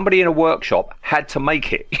 and then somebody in a workshop had to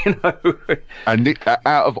make it. And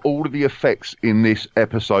out of all of the effects in this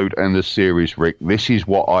episode and the series, Rick, this is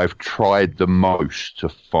what I've tried the most to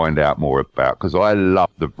find out more about, because I love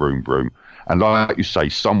the broom. And like you say,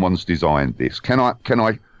 someone's designed this. Can I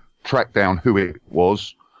track down who it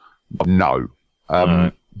was? No.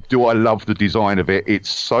 do I love the design of it. It's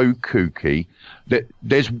so kooky.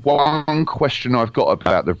 There's one question I've got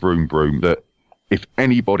about the Vroom Broom that if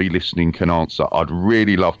anybody listening can answer, I'd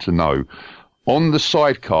really love to know. On the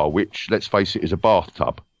sidecar, which, let's face it, is a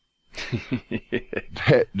bathtub,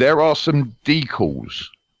 there are some decals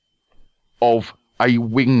of a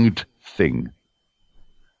winged thing.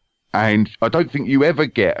 And I don't think you ever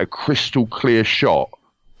get a crystal clear shot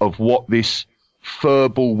of what this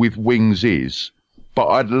furball with wings is. But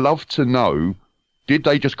I'd love to know, did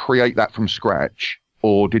they just create that from scratch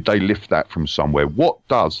or did they lift that from somewhere? What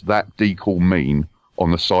does that decal mean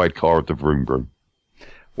on the sidecar of the Vroom Broom?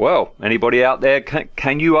 Well, anybody out there,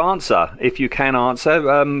 can you answer? If you can answer,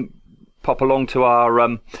 pop along to our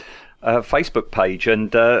Facebook page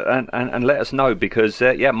and let us know because,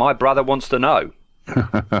 my brother wants to know.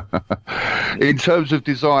 In terms of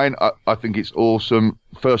design, I think it's awesome.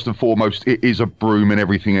 First and foremost, it is a broom and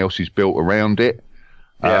everything else is built around it.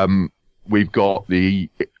 Yeah. We've got the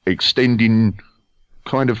extending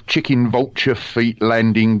kind of chicken vulture feet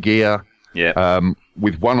landing gear. Yeah.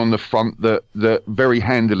 With one on the front that very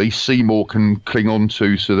handily Seymour can cling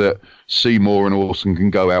onto so that Seymour and Orson can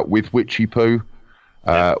go out with Witchy Poo.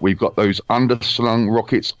 We've got those underslung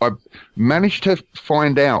rockets. I've managed to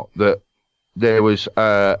find out that there was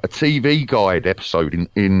a TV Guide episode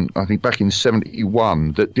in I think back in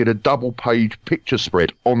 71 that did a double-page picture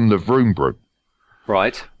spread on the Vroom Broom.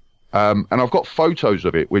 Right. And I've got photos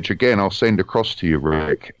of it, which, again, I'll send across to you,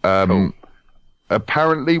 Rick. Cool.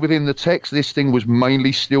 Apparently, within the text, this thing was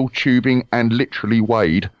mainly steel tubing and literally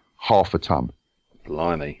weighed 0.5 ton.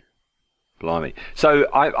 Blimey. So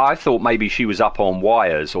I thought maybe she was up on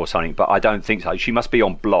wires or something, but I don't think so. She must be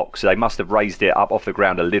on blocks. They must have raised it up off the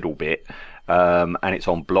ground a little bit, and it's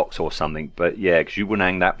on blocks or something. But, yeah, because you wouldn't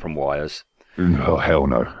hang that from wires. Oh, hell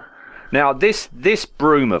no. Now, this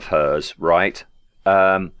broom of hers, right,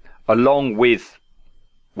 along with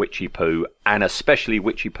Witchy Poo, and especially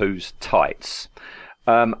Witchy Poo's tights,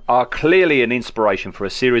 are clearly an inspiration for a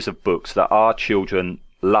series of books that our children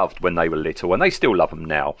loved when they were little, and they still love them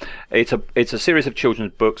now. It's a series of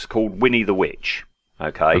children's books called Winnie the Witch.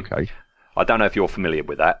 Okay. I don't know if you're familiar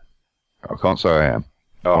with that. I can't say I am.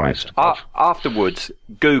 Honest. Right. Afterwards,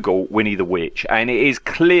 Google Winnie the Witch, and it is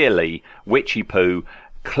clearly Witchy Poo,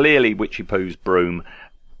 clearly Witchy Poo's broom,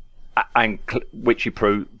 and Witchy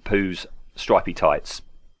Poo's stripy tights.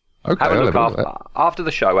 Okay, have a look after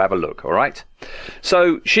the show. Have a look, all right?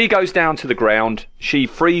 So she goes down to the ground, she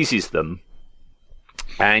freezes them,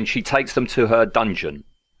 and she takes them to her dungeon,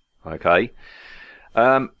 okay?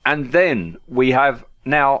 And then we have...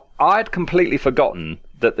 Now, I'd completely forgotten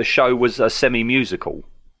that the show was a semi-musical,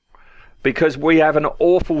 because we have an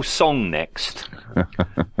awful song next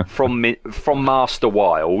from Master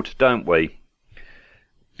Wild, don't we?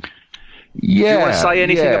 Yeah. Do you want to say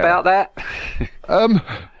anything about that?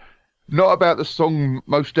 Not about the song,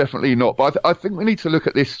 most definitely not. But I think we need to look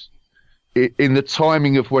at this in the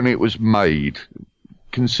timing of when it was made,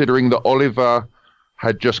 considering that Oliver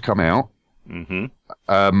had just come out.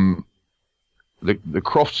 Mm-hmm. The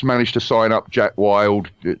Crofts managed to sign up Jack Wilde.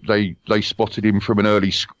 They spotted him from an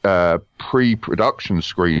early pre-production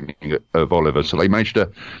screening of Oliver, so they managed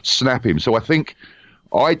to snap him. So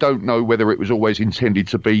I don't know whether it was always intended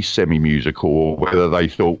to be semi-musical or whether they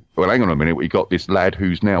thought, well, hang on a minute, we got this lad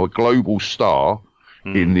who's now a global star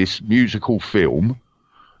in this musical film.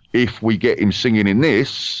 If we get him singing in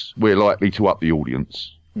this, we're likely to up the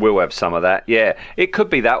audience. We'll have some of that, yeah. It could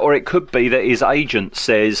be that, or it could be that his agent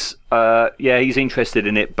says, he's interested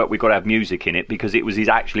in it, but we've got to have music in it, because it was his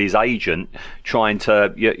agent trying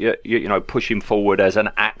to push him forward as an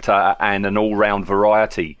actor and an all-round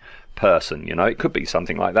variety person. It could be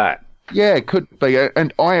something like that. Yeah, it could be.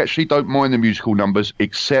 And I actually don't mind the musical numbers,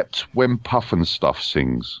 except when Pufnstuff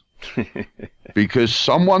sings. Because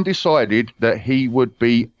someone decided that he would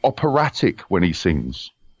be operatic when he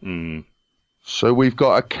sings. So we've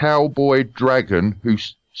got a cowboy dragon who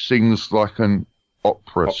sings like an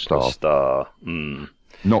opera star.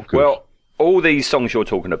 Not good. Well, all these songs you're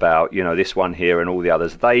talking about, this one here and all the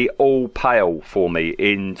others, they all pale for me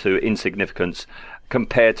into insignificance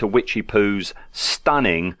compared to Witchy Poo's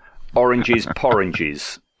stunning Oranges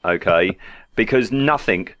Porranges, okay? Because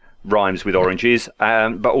nothing rhymes with oranges,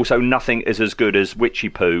 but also nothing is as good as Witchy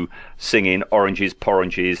Poo singing Oranges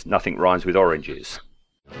Porranges, nothing rhymes with oranges.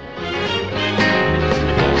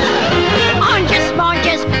 Oranges,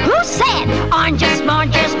 sponges, who said? Oranges,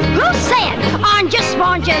 sponges, who said? Oranges,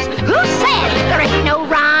 sponges, who said? There ain't no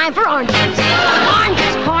rhyme for oranges.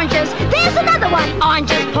 Oranges, porranges, there's another one.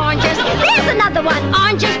 Oranges, porranges, there's another one.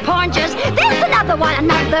 Oranges, porranges, there's another one.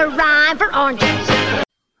 Another rhyme for oranges.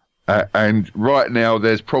 And right now,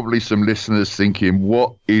 there's probably some listeners thinking,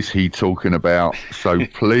 what is he talking about? So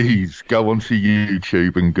please go onto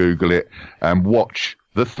YouTube and Google it and watch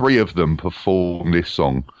the three of them perform this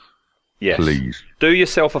song. Yes. Please. Do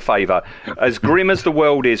yourself a favour. As grim as the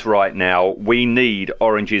world is right now, we need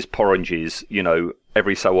oranges, poranges,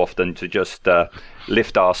 every so often to just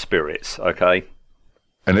lift our spirits, okay?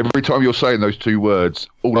 And every time you're saying those two words,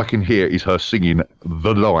 all I can hear is her singing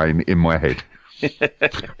the line in my head.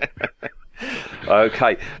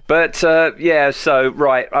 Okay, but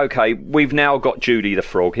okay, we've now got Judy the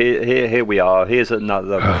Frog. Here we are. Here's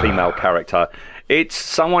another female character. It's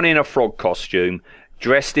someone in a frog costume,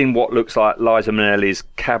 dressed in what looks like Liza Minnelli's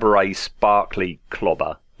cabaret sparkly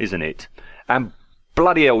clobber, isn't it? And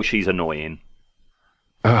bloody hell, she's annoying.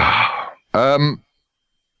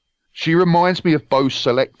 She reminds me of Bo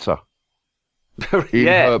Selector.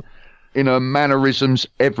 In her mannerisms,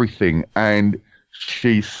 everything, and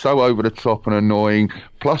she's so over the top and annoying.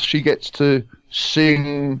 Plus, she gets to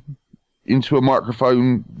sing into a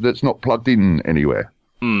microphone that's not plugged in anywhere.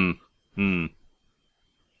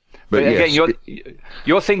 But again,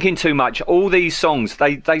 you're thinking too much. All these songs,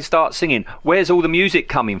 they start singing. Where's all the music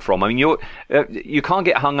coming from? I mean, you can't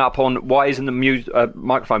get hung up on why isn't the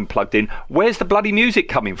microphone plugged in. Where's the bloody music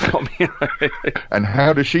coming from? And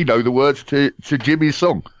how does she know the words to Jimmy's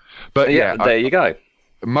song? But there you go.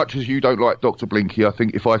 Much as you don't like Dr. Blinky, I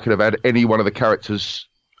think if I could have had any one of the characters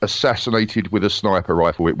assassinated with a sniper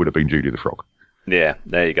rifle, it would have been Judy the Frog. Yeah,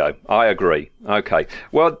 there you go. I agree. Okay.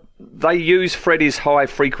 Well, they use Freddy's high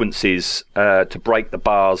frequencies to break the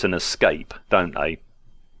bars and escape, don't they?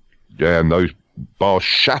 Yeah, and those bars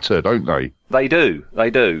shatter, don't they? They do.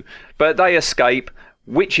 But they escape.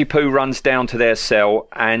 Witchy Poo runs down to their cell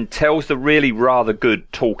and tells the really rather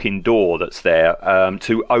good talking door that's there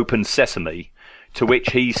to open sesame, to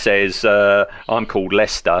which he says, I'm called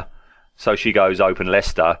Lester. So she goes, open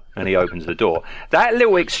Lester, and he opens the door. That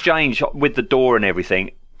little exchange with the door and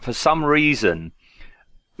everything, for some reason,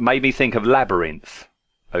 made me think of Labyrinth,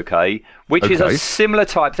 okay? Which is a similar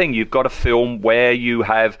type thing. You've got a film where you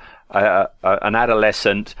have an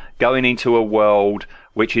adolescent going into a world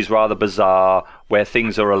which is rather bizarre, where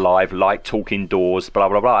things are alive, like talking doors, blah,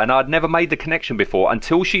 blah, blah. And I'd never made the connection before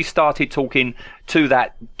until she started talking to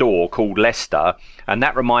that door called Lester. And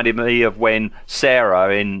that reminded me of when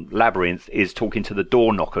Sarah in Labyrinth is talking to the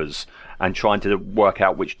door knockers and trying to work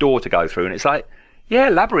out which door to go through. And it's like, yeah,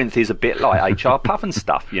 Labyrinth is a bit like H.R.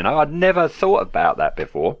 Pufnstuff, I'd never thought about that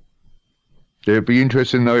before. It'd be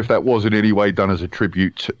interesting, though, if that was in any way done as a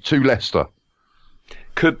tribute to Lester.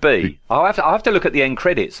 Could be. I'll have to look at the end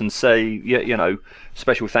credits and say,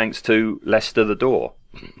 special thanks to Lester the door.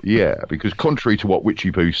 Yeah, because contrary to what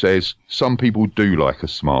Witchy Poo says, some people do like a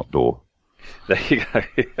smart door. There you go.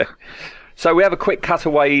 So we have a quick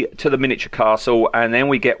cutaway to the miniature castle, and then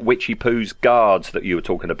we get Witchy Poo's guards that you were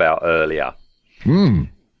talking about earlier.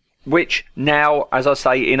 Which now, as I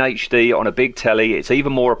say, in HD on a big telly, it's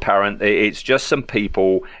even more apparent. It's just some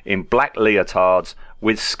people in black leotards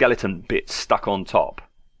with skeleton bits stuck on top.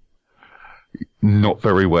 Not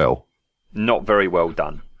very well. Not very well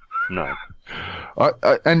done. No.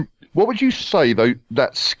 And what would you say, though,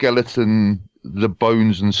 that skeleton, the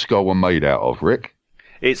bones and skull are made out of, Rick?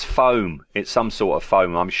 It's foam. It's some sort of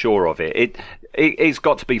foam, I'm sure of it. It's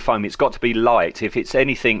got to be foam. It's got to be light. If it's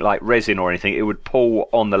anything like resin or anything, it would pull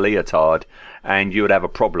on the leotard and you would have a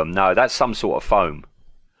problem. No, that's some sort of foam.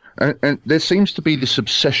 And there seems to be this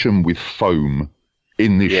obsession with foam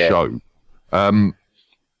in this show. I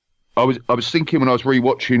was thinking when I was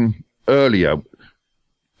rewatching earlier,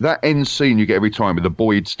 that end scene you get every time with the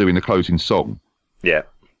Boyds doing the closing song. Yeah.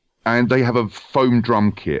 And they have a foam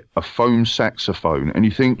drum kit, a foam saxophone, and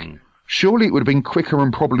you think, surely it would have been quicker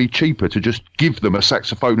and probably cheaper to just give them a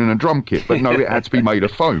saxophone and a drum kit, but no, it had to be made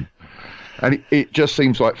of foam. And it just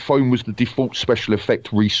seems like foam was the default special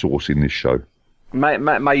effect resource in this show.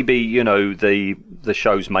 Maybe, the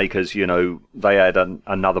show's makers, they had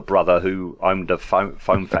another brother who owned a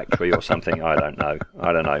foam factory or something. I don't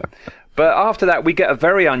know. But after that, we get a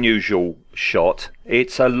very unusual shot.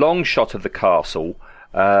 It's a long shot of the castle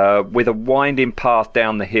with a winding path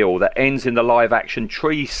down the hill that ends in the live-action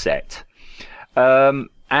tree set.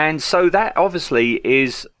 And so that obviously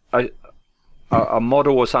is a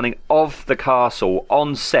model or something of the castle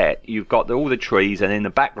on set. You've got all the trees, and in the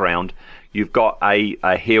background you've got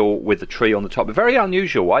a hill with the tree on the top. Very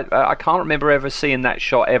unusual. I can't remember ever seeing that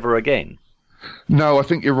shot ever again. No, I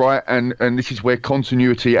think you're right, and this is where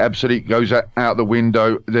continuity absolutely goes out the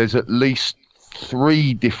window. There's at least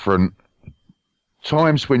 3 different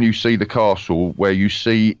times when you see the castle where you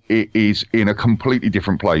see it is in a completely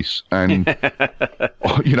different place. And,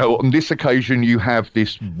 on this occasion, you have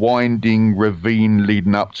this winding ravine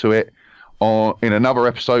leading up to it. In another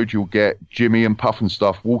episode, you'll get Jimmy and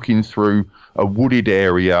Pufnstuff walking through a wooded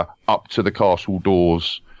area up to the castle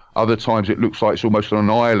doors. Other times it looks like it's almost on an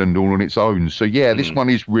island all on its own. So, yeah, this one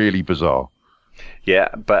is really bizarre. Yeah,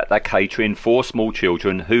 but they're catering for small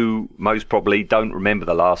children who most probably don't remember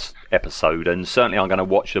the last episode, and certainly I'm going to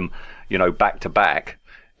watch them, back to back,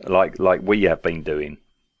 like we have been doing.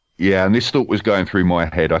 Yeah, and this thought was going through my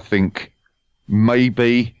head. I think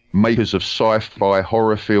maybe makers of sci-fi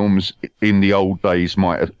horror films in the old days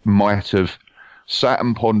might have sat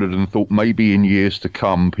and pondered and thought maybe in years to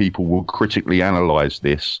come people will critically analyse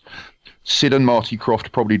this. Sid and Marty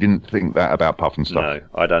Croft probably didn't think that about Pufnstuff. No,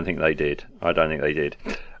 I don't think they did.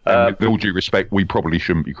 And with all due respect, we probably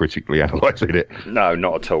shouldn't be critically analysing it. No,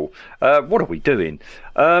 not at all. What are we doing?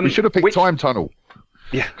 We should have picked Time Tunnel.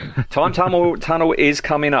 Yeah, Time Tunnel is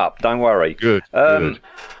coming up. Don't worry. Good.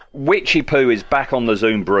 Witchy Poo is back on the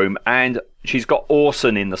Zoom broom, and she's got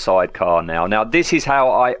Orson in the sidecar now. Now, this is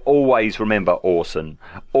how I always remember Orson.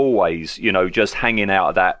 Always, just hanging out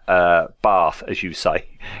of that bath, as you say,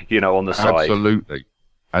 on the side. Absolutely.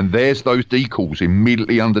 And there's those decals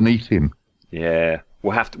immediately underneath him. Yeah,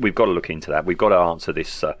 we've got to look into that. We've got to answer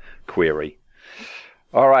this query.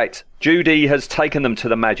 All right, Judy has taken them to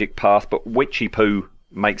the magic path, but Witchy Poo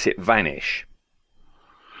makes it vanish.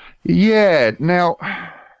 Yeah, now,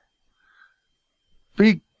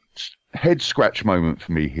 big head scratch moment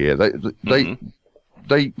for me here.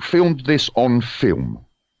 They filmed this on film.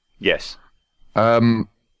 Yes.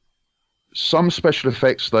 Some special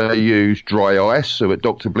effects they use dry ice, so at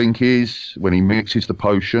Dr. Blinky's when he mixes the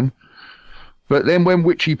potion. But then when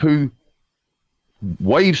Witchy Poo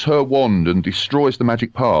waves her wand and destroys the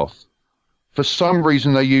magic path, for some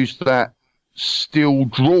reason they used that still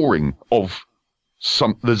drawing of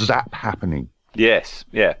the zap happening. Yes,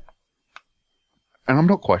 yeah. And I'm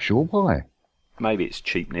not quite sure why. Maybe it's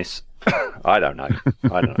cheapness. I don't know.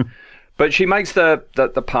 But she makes the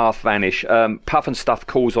path vanish. Pufnstuff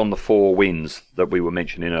calls on the four winds that we were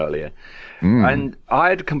mentioning earlier. And I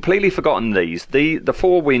had completely forgotten these. The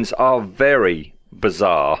four winds are very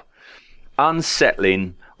bizarre,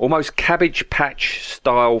 unsettling, almost Cabbage Patch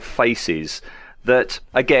style faces that,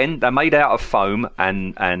 again, they're made out of foam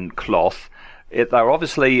and cloth. They're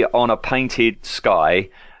obviously on a painted sky,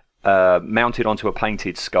 mounted onto a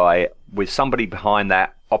painted sky with somebody behind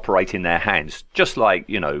that operating their hands, just like,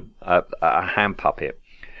 a hand puppet.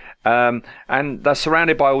 And they're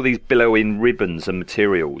surrounded by all these billowing ribbons and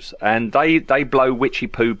materials, and they blow Witchy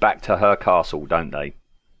Poo back to her castle, don't they?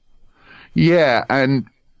 Yeah, and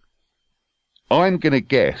I'm going to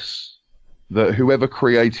guess that whoever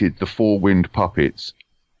created the four wind puppets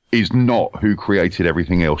is not who created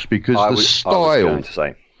everything else, because the style, I was going to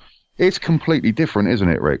say, it's completely different, isn't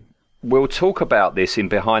it, Rick? We'll talk about this in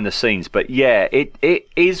behind the scenes, but yeah, it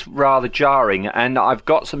is rather jarring, and I've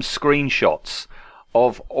got some screenshots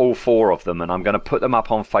of all four of them, and I'm going to put them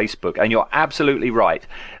up on Facebook, and you're absolutely right.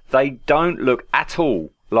 They don't look at all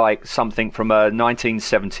like something from a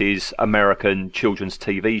 1970s American children's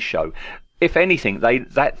TV show. If anything, they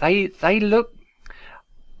look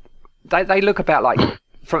about like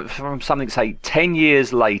from something, say, 10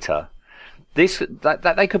 years later.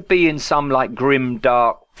 That they could be in some like grim,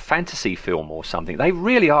 dark fantasy film or something. They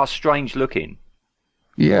really are strange looking.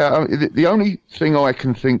 Yeah, the only thing I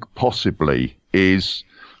can think possibly is,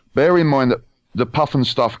 bear in mind that the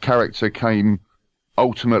Pufnstuff character came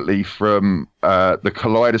ultimately from the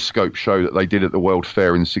Kaleidoscope show that they did at the World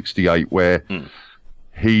Fair in '68, where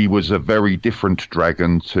he was a very different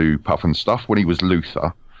dragon to Pufnstuff when he was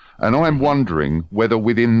Luther. And I'm wondering whether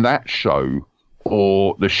within that show,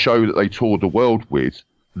 or the show that they toured the world with,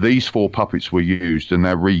 these four puppets were used and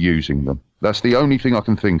they're reusing them. That's the only thing I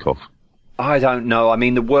can think of. I don't know. I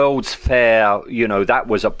mean, the World's Fair, that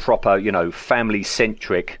was a proper,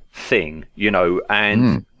 family-centric thing,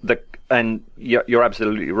 and and you're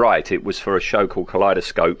absolutely right. It was for a show called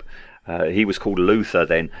Kaleidoscope. He was called Luther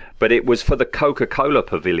then, but it was for the Coca-Cola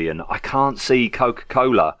Pavilion. I can't see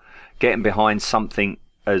Coca-Cola getting behind something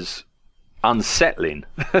as unsettling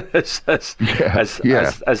as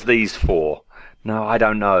these four. No, I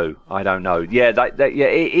don't know. Yeah,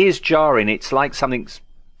 it is jarring. It's like something's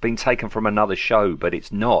been taken from another show, but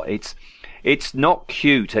it's not. It's not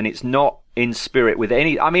cute, and it's not in spirit with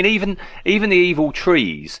any. I mean, even the evil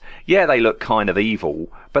trees. Yeah, they look kind of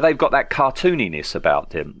evil, but they've got that cartooniness about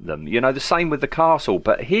them. The same with the castle.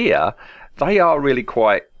 But here, they are really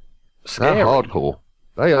quite scary. They're hardcore.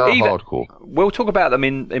 They are hardcore. We'll talk about them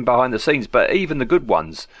in behind the scenes, but even the good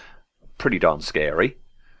ones, pretty darn scary.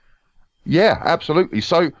 Yeah, absolutely.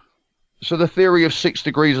 So the theory of 6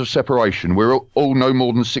 degrees of separation, we're all no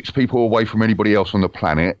more than 6 people away from anybody else on the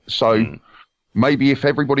planet. So maybe if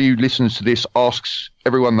everybody who listens to this asks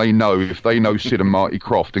everyone they know if they know Sid and Marty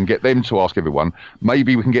Croft and get them to ask everyone,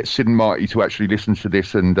 maybe we can get Sid and Marty to actually listen to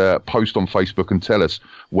this and post on Facebook and tell us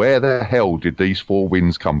where the hell did these 4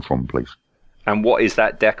 winds come from, please. And what is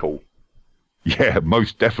that decal? Yeah,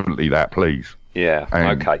 most definitely that, please. Yeah,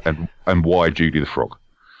 okay. And why Judy the Frog?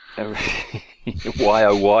 Why,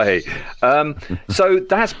 oh, why? So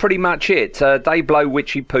that's pretty much it. They blow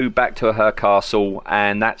Witchy Poo back to her castle,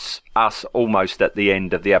 and that's us almost at the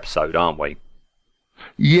end of the episode, aren't we?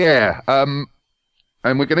 Yeah, and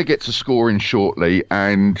we're going to get to scoring shortly,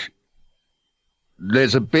 and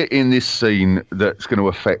there's a bit in this scene that's going to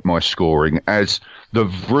affect my scoring as the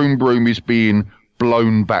vroom vroom is being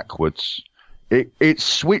blown backwards. It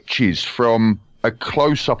switches from a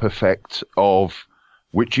close-up effect of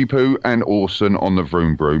Witchy Poo and Orson on the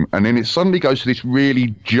vroom vroom, and then it suddenly goes to this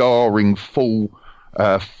really jarring full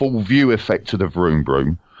view effect to the vroom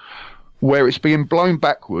vroom, where it's being blown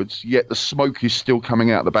backwards, yet the smoke is still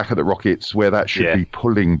coming out the back of the rockets where that should be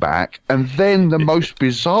pulling back. And then the most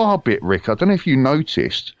bizarre bit, Rick, I don't know if you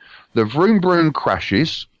noticed, the vroom vroom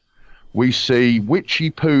crashes. We see Witchy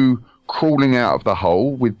Poo crawling out of the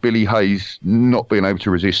hole with Billy Hayes not being able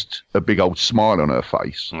to resist a big old smile on her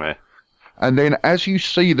face. Yeah. And then as you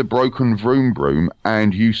see the broken vroom vroom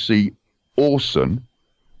and you see Orson,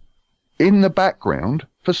 in the background,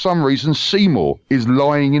 for some reason, Seymour is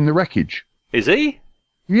lying in the wreckage. Is he?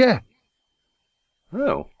 Yeah.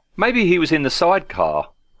 Oh, maybe he was in the sidecar.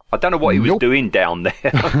 I don't know what he was doing down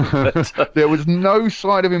there. But, there was no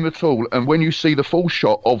sign of him at all. And when you see the full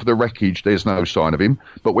shot of the wreckage, there's no sign of him.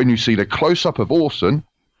 But when you see the close-up of Orson,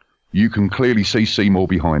 you can clearly see Seymour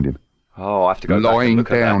behind him. Oh, I have to go back and lying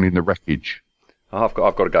look at down that. in the wreckage. Oh, I've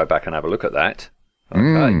got to go back and have a look at that.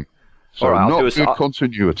 Okay. So all right, not good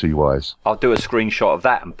continuity-wise. I'll do a screenshot of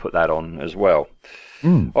that and put that on as well.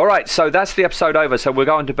 All right, so that's the episode over. So we're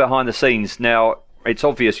going to behind the scenes. Now, it's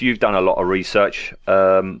obvious you've done a lot of research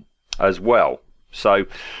as well. So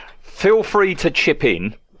feel free to chip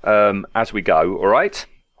in as we go, all right?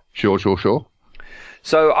 Sure.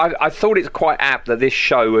 So I thought it's quite apt that this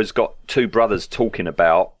show has got 2 brothers talking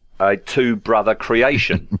about a 2-brother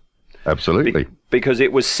creation. Absolutely. Because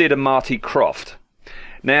it was Sid and Marty Croft.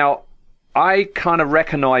 Now, I kind of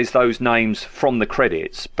recognise those names from the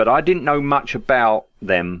credits, but I didn't know much about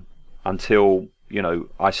them until,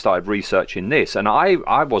 I started researching this. And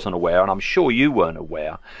I wasn't aware, and I'm sure you weren't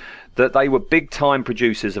aware, that they were big-time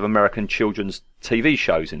producers of American children's TV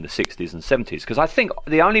shows in the 60s and 70s. Because I think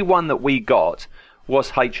the only one that we got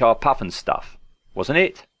was H.R. Pufnstuff, wasn't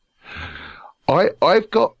it? I've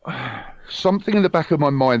got something in the back of my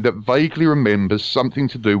mind that vaguely remembers something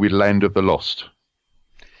to do with Land of the Lost.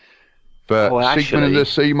 But Sigmund and the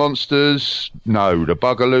Sea Monsters, no. The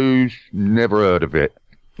Bugaloos, never heard of it.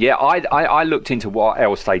 Yeah, I looked into what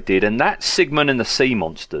else they did, and that Sigmund and the Sea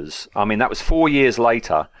Monsters, I mean, that was 4 years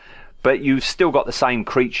later, but you've still got the same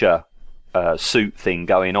creature suit thing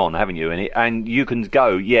going on, haven't you? And you can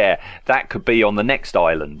go, that could be on the next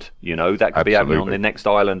island, that could be happening on the next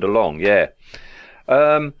island along,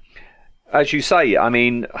 as you say, I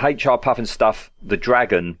mean, H.R. Pufnstuff, the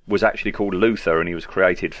dragon, was actually called Luther, and he was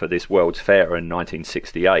created for this World's Fair in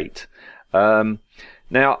 1968.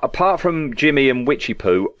 Now, apart from Jimmy and Witchy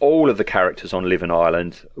Poo, all of the characters on Living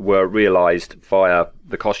Island were realised via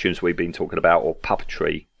the costumes we've been talking about, or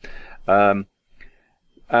puppetry. And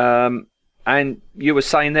you were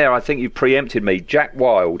saying there, I think you preempted me, Jack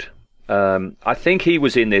Wilde. I think he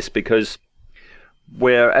was in this because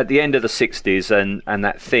we're at the end of the 60s and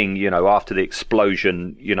that thing, after the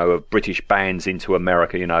explosion, of British bands into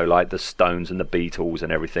America, like the Stones and the Beatles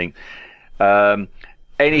and everything.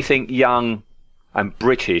 Anything young and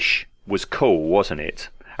British was cool, wasn't it?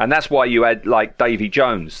 And that's why you had, like, Davy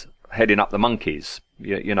Jones heading up the Monkees.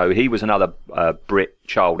 He was another Brit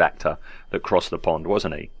child actor that crossed the pond,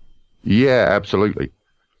 wasn't he? Yeah, absolutely.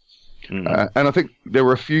 And I think there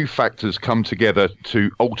were a few factors come together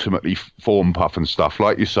to ultimately form Pufnstuff.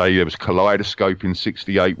 Like you say, there was Kaleidoscope in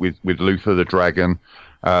 68 with Luther the Dragon,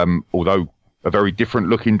 although a very different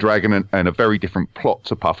looking dragon and a very different plot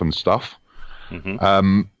to Pufnstuff.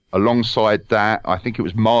 Alongside that, I think it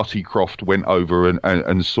was Marty Croft went over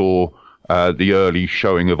and saw the early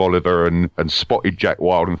showing of Oliver and spotted Jack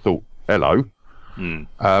Wilde and thought, hello.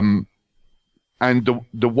 And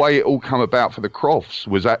the way it all come about for the Crofts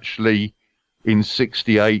was actually in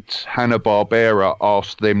 '68, Hanna-Barbera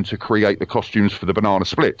asked them to create the costumes for the Banana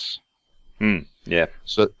Splits. Yeah.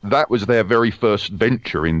 So that was their very first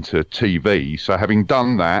venture into TV. So having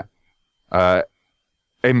done that,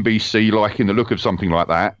 NBC liking the look of something like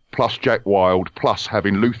that, plus Jack Wilde, plus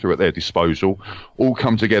having Luther at their disposal, all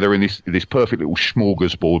come together in this perfect little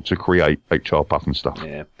smorgasbord to create HR Pufnstuff.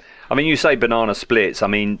 Yeah. I mean, you say Banana Splits. I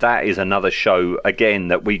mean, that is another show, again,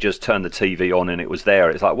 that we just turned the TV on and it was there.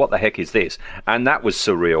 It's like, what the heck is this? And that was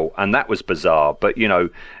surreal and that was bizarre. But, you know,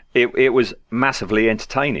 it was massively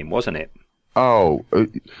entertaining, wasn't it? Oh,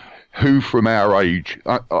 who from our age?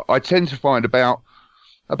 I tend to find about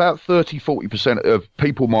 30-40% of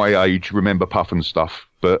people my age remember Pufnstuff,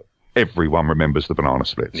 but everyone remembers the Banana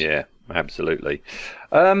Splits. Yeah, absolutely.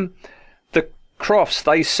 The Crofts,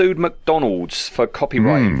 they sued McDonald's for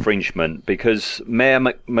copyright infringement because Mayor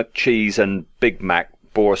McCheese and Big Mac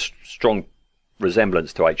bore a strong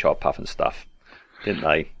resemblance to HR Pufnstuff, didn't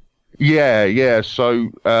they? Yeah. So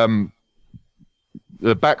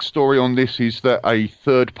the backstory on this is that a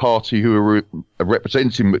third party who were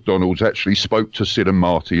representing McDonald's actually spoke to Sid and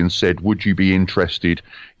Marty and said, would you be interested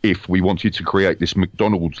if we wanted to create this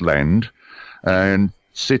McDonald's land? And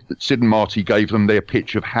Sid and Marty gave them their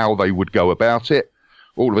pitch of how they would go about it.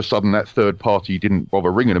 All of a sudden, that third party didn't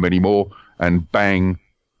bother ringing them anymore, and bang,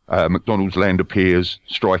 McDonald's land appears,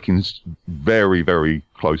 striking very, very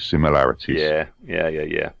close similarities.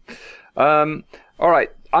 Yeah. All right.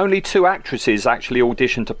 Only 2 actresses actually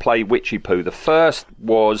auditioned to play Witchy Poo. The first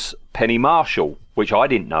was Penny Marshall, which I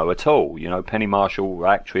didn't know at all. You know, Penny Marshall,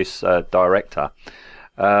 actress, director.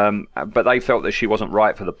 But they felt that she wasn't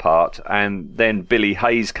right for the part. And then Billy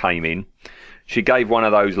Hayes came in. She gave one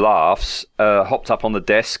of those laughs, hopped up on the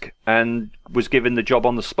desk, and was given the job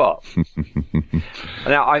on the spot.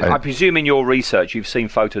 Now, I presume in your research you've seen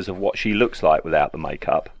photos of what she looks like without the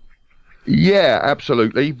makeup. Yeah,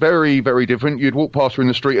 absolutely. Very, very different. You'd walk past her in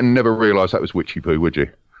the street and never realise that was Witchy Poo, would you?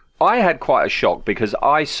 I had quite a shock because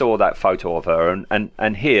I saw that photo of her,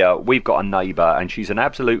 and here we've got a neighbour, and she's an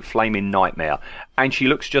absolute flaming nightmare, and she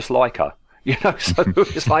looks just like her. You know, so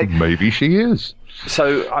it's like maybe she is.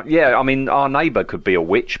 So yeah, I mean, our neighbour could be a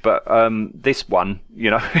witch, but this one,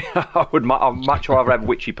 you know, I'd much rather have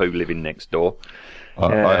Witchy Poo living next door.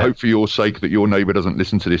 I hope for your sake that your neighbour doesn't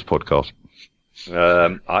listen to this podcast.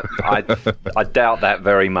 I doubt that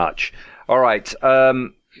very much. All right.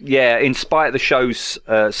 Yeah, in spite of the show's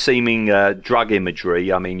seeming drug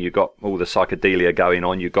imagery, I mean, you got all the psychedelia going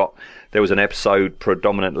on. There was an episode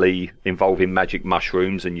predominantly involving magic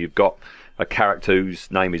mushrooms, and you've got a character whose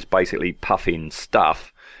name is basically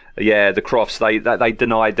Pufnstuff. Yeah, the Crofts, they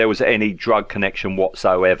denied there was any drug connection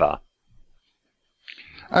whatsoever.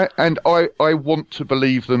 And I want to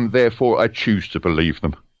believe them, therefore I choose to believe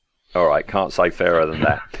them. All right, can't say fairer than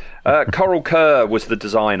that. Coral Kerr was the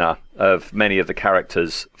designer of many of the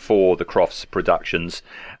characters for the Crofts productions.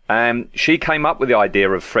 She came up with the idea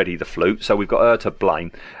of Freddie the Flute, so we've got her to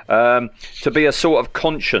blame, to be a sort of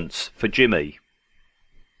conscience for Jimmy.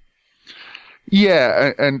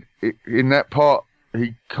 Yeah, and in that part,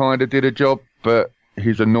 he kind of did a job, but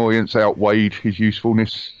his annoyance outweighed his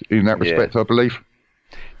usefulness in that respect, I believe.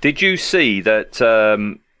 Did you see that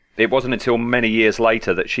it wasn't until many years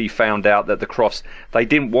later that she found out that the Crofts, they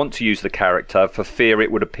didn't want to use the character for fear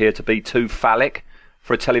it would appear to be too phallic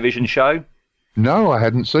for a television show? No, I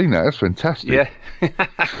hadn't seen that. That's fantastic. Yeah.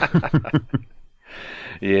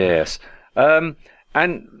 Yes.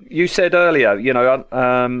 And you said earlier, you know,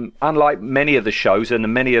 unlike many of the shows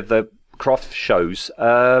and many of the Crofts shows,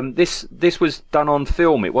 this was done on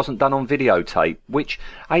film. It wasn't done on videotape, which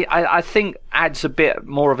I think adds a bit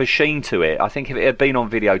more of a sheen to it. I think if it had been on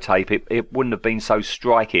videotape, it wouldn't have been so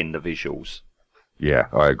striking, the visuals. Yeah,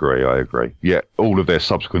 I agree. Yeah, all of their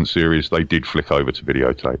subsequent series, they did flick over to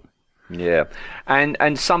videotape. Yeah,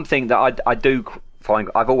 and something that I do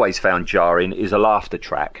find, I've always found jarring, is a laughter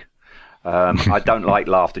track. I don't like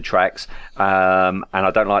laughter tracks, and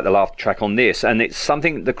I don't like the laughter track on this. And it's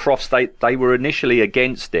something the Crofts, they were initially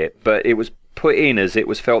against it, but it was put in as it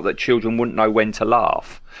was felt that children wouldn't know when to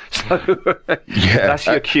laugh. So that's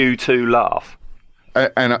your cue to laugh.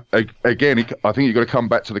 And again, I think you've got to come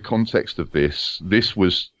back to the context of this. This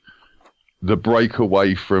was the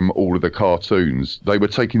breakaway from all of the cartoons. They were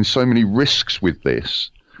taking so many risks with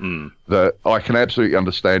this. That I can absolutely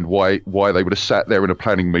understand why they would have sat there in a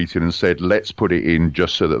planning meeting and said, let's put it in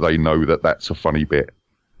just so that they know that that's a funny bit.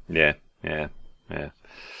 Yeah.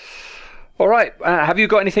 All right. Have you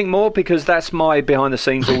got anything more? Because that's my behind the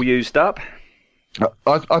scenes all used up.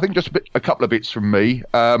 I think just a couple of bits from me.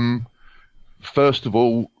 First of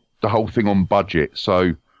all, the whole thing on budget.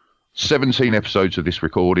 So 17 episodes of this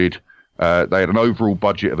recorded. They had an overall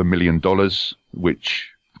budget of $1 million, which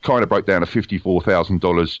kind of broke down to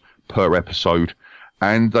 $54,000 per episode,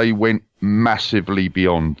 and they went massively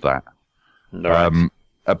beyond that. Right.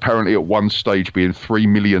 Apparently at one stage being $3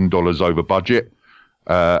 million over budget,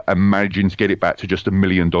 and managing to get it back to just $1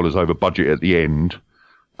 million over budget at the end,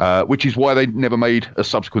 which is why they never made a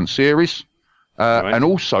subsequent series. Right. And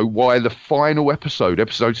also why the final episode,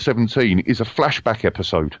 episode 17, is a flashback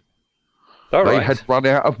episode. All right. They had run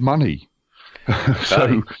out of money. Okay.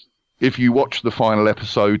 So if you watch the final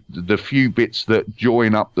episode, the few bits that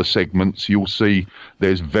join up the segments, you'll see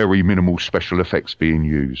there's very minimal special effects being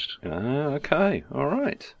used. Okay. All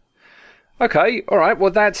right. Okay. All right.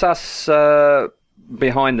 Well, that's us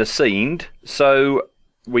behind the scenes. So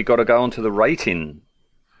we got to go on to the rating.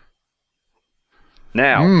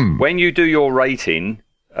 Now, when you do your rating,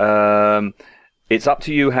 it's up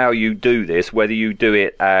to you how you do this, whether you do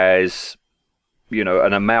it as, you know,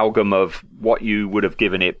 an amalgam of what you would have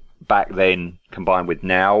given it back then combined with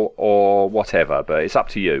now or whatever, but it's up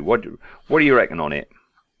to you. What do you reckon on it?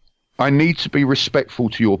 I need to be respectful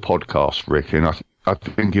to your podcast, Rick, and I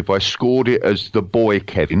think if I scored it as the boy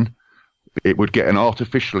Kevin, it would get an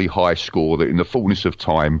artificially high score that in the fullness of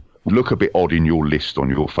time would look a bit odd in your list on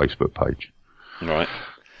your Facebook page. Right.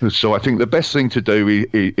 So I think the best thing to do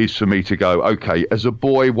is for me to go, okay, as a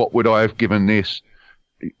boy, what would I have given this?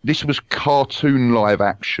 This was cartoon live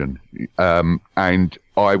action, and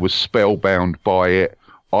I was spellbound by it.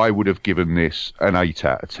 I would have given this an 8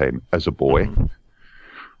 out of 10 as a boy.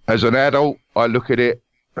 As an adult, I look at it,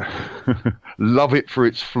 love it for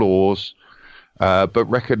its flaws, but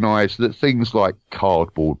recognise that things like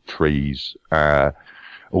cardboard trees,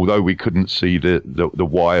 although we couldn't see the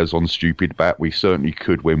wires on Stupid Bat, we certainly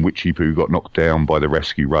could when Witchy Poo got knocked down by the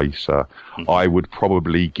rescue racer. I would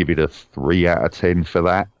probably give it a 3 out of 10 for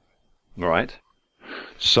that. Right.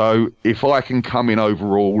 So if I can come in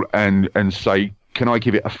overall and say, can I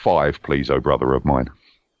give it a 5, please, oh brother of mine?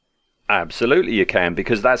 Absolutely you can,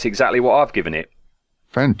 because that's exactly what I've given it.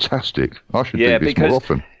 Fantastic. I should do this more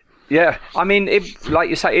often. Yeah, I mean, like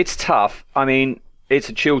you say, it's tough. I mean, it's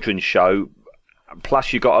a children's show.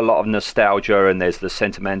 Plus, you've got a lot of nostalgia and there's the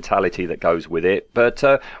sentimentality that goes with it. But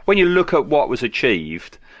when you look at what was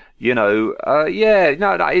achieved, you know,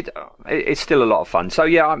 it's still a lot of fun. So,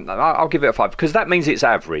 yeah, I'll give it a 5 because that means it's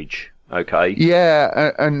average. Okay.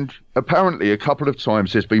 Yeah, and apparently a couple of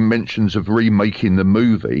times there's been mentions of remaking the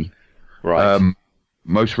movie. Right.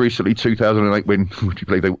 Most recently, 2008, when would you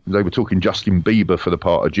believe they were talking Justin Bieber for the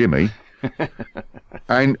part of Jimmy.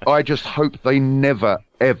 And I just hope they never,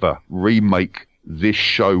 ever remake this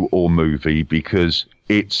show or movie because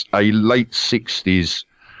it's a late 60s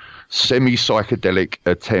semi-psychedelic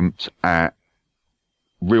attempt at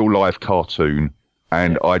real-life cartoon,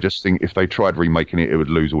 and I just think if they tried remaking it, it would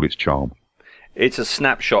lose all its charm. It's a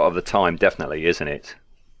snapshot of the time, definitely, isn't it?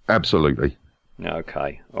 Absolutely.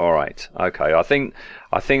 Okay. All right. Okay. I think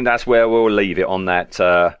that's where we'll leave it on that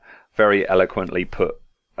very eloquently put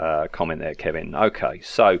comment there, Kevin. Okay.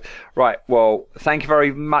 So, right. Well, thank you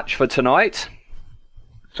very much for tonight.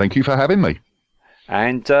 Thank you for having me.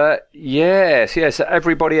 And yes,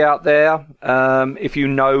 everybody out there, if you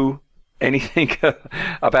know anything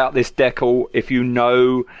about this decal, if you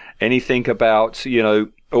know anything about, you know,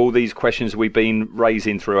 all these questions we've been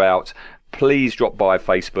raising throughout, please drop by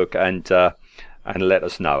Facebook and let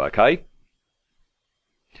us know, okay?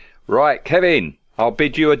 Right, Kevin, I'll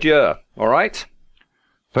bid you adieu, all right?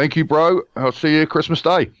 Thank you, bro. I'll see you Christmas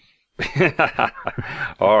Day.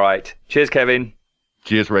 All right. Cheers, Kevin.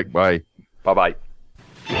 Cheers, Rick. Bye. Bye-bye.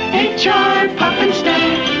 HR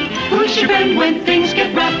Pufnstuff, who's your friend when things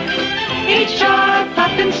get rough? HR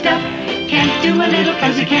Pufnstuff, can't do a little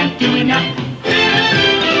 'cause you can't do enough.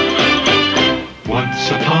 Once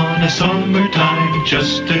upon a summertime,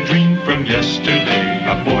 just a dream from yesterday,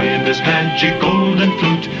 a boy in this magic golden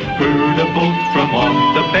flute heard a boat from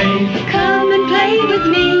off the bay. Come and play with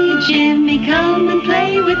me, Jimmy, come and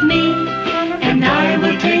play with me, and I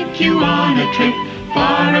will take you on a trip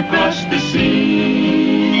far across the sea.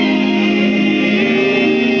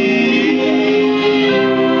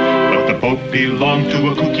 But the boat belonged to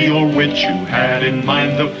a kooky old witch who had in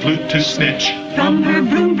mind the flute to snitch. From her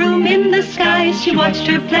broom broom in the sky, she watched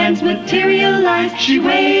her plans materialize. She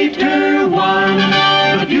waved her wand,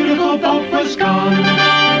 the beautiful boat was gone.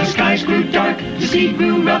 The skies grew dark, the sea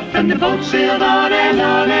grew rough, and the boat sailed on and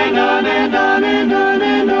on and on and on and on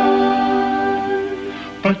and on.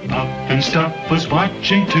 But Pufnstuff was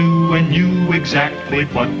watching too and knew exactly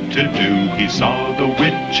what to do. He saw the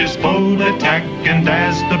witch's bold attack, and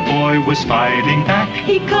as the boy was fighting back,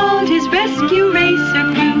 he called his rescue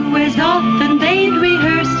racer crew as often they'd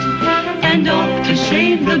rehearsed, and off to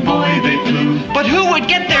save the boy they flew. But who would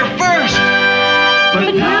get there first?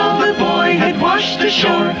 But now the boy had washed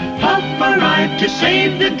ashore, Puff arrived to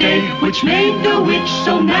save the day, which made the witch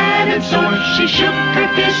so mad and sore, she shook her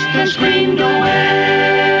fist and screamed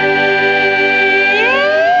away.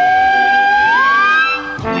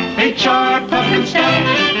 H.R.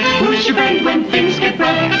 Pufnstuff, who's your friend